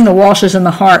stabbing the Walshes in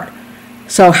the heart.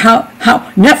 So how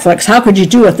Netflix, how could you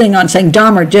do a thing on saying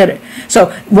Dahmer did it?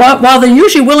 So while they're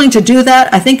usually willing to do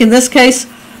that, I think in this case,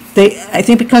 I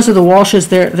think because of the Walshes,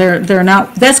 they're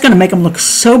not, that's going to make them look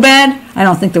so bad, I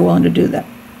don't think they're willing to do that.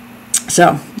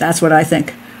 So that's what I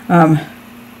think.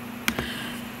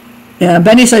 Yeah,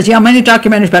 Benny says, yeah, many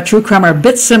documentaries about true crime are a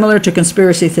bit similar to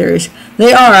conspiracy theories.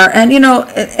 They are, and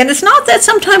and it's not that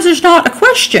sometimes there's not a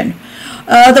question.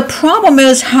 The problem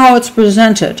is how it's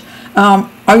presented.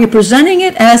 Are you presenting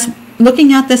it as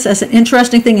looking at this as an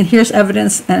interesting thing and here's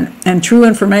evidence and true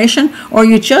information, or are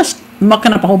you just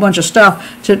mucking up a whole bunch of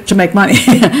stuff to make money?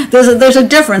 There's a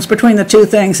difference between the two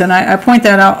things, and I point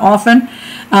that out often.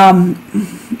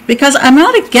 Because I'm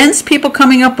not against people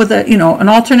coming up with an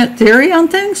alternate theory on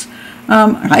things.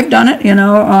 I've done it,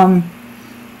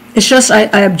 It's just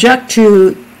I object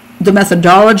to the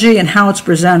methodology and how it's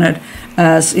presented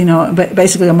as,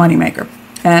 basically a moneymaker,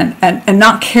 and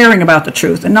not caring about the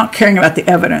truth and not caring about the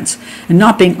evidence and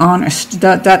not being honest.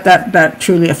 That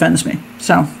truly offends me.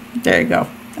 So there you go.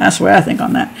 That's what I think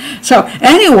on that. So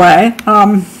anyway,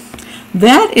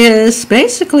 that is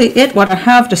basically it, what I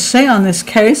have to say on this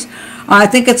case. I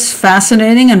think it's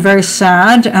fascinating and very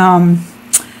sad. I'm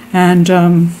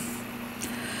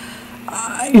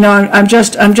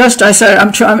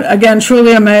again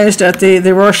truly amazed at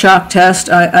the Rorschach test.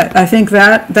 I think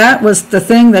that was the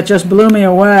thing that just blew me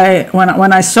away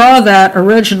when I saw that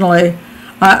originally.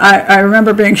 I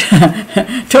remember being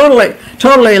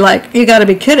totally like, you got to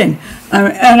be kidding.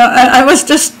 And I was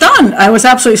just stunned. I was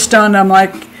absolutely stunned. I'm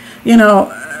like,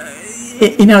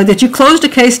 that you closed a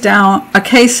case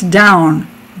down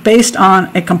based on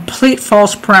a complete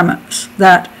false premise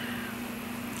that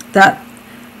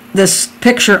this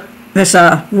picture, this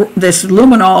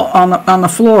luminol on the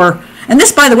floor, and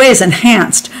this, by the way, is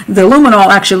enhanced. The luminol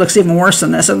actually looks even worse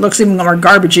than this. It looks even more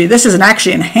garbagey. This is an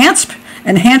actually enhanced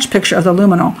picture of the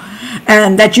luminol,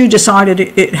 and that you decided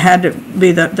it had to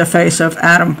be the face of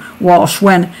Adam Walsh,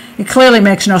 when it clearly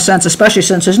makes no sense, especially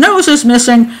since his nose is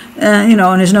missing,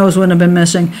 and his nose wouldn't have been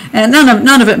missing, and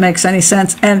none of it makes any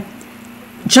sense, and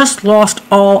just lost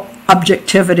all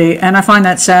objectivity, and I find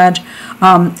that sad,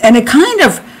 and it kind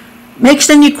of makes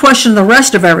then you question the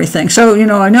rest of everything. So,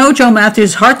 I know Joe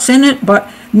Matthews' heart's in it, but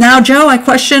now, Joe, I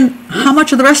question how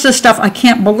much of the rest of this stuff I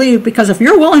can't believe, because if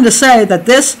you're willing to say that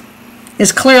this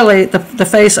is clearly the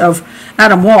face of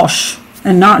Adam Walsh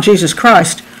and not Jesus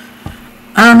Christ,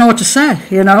 I don't know what to say,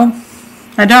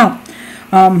 I don't.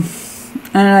 And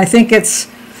I think it's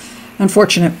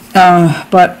unfortunate,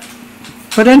 but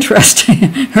interesting,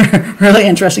 really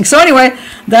interesting. So anyway,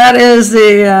 that is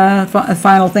the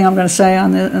final thing I'm going to say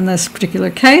on this particular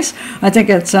case. I think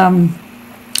it's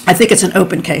I think it's an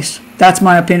open case. That's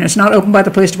my opinion. It's not opened by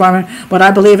the police department, but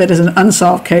I believe it is an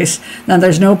unsolved case. Now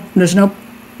there's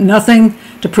nothing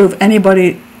to prove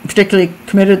anybody particularly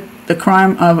committed the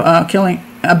crime of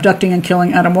abducting and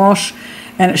killing Adam Walsh,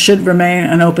 and it should remain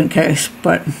an open case.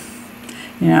 But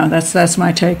you know, that's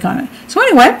my take on it. So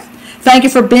anyway, thank you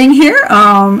for being here.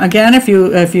 Again, if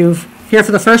you're here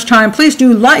for the first time, please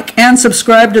do like and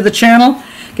subscribe to the channel.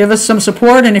 Give us some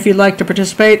support, and if you'd like to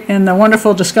participate in the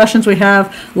wonderful discussions we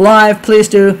have live, please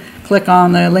do click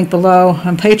on the link below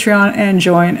on Patreon and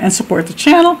join and support the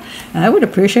channel. And I would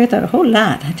appreciate that a whole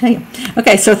lot, I tell you.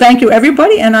 Okay, so thank you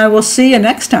everybody, and I will see you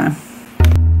next time.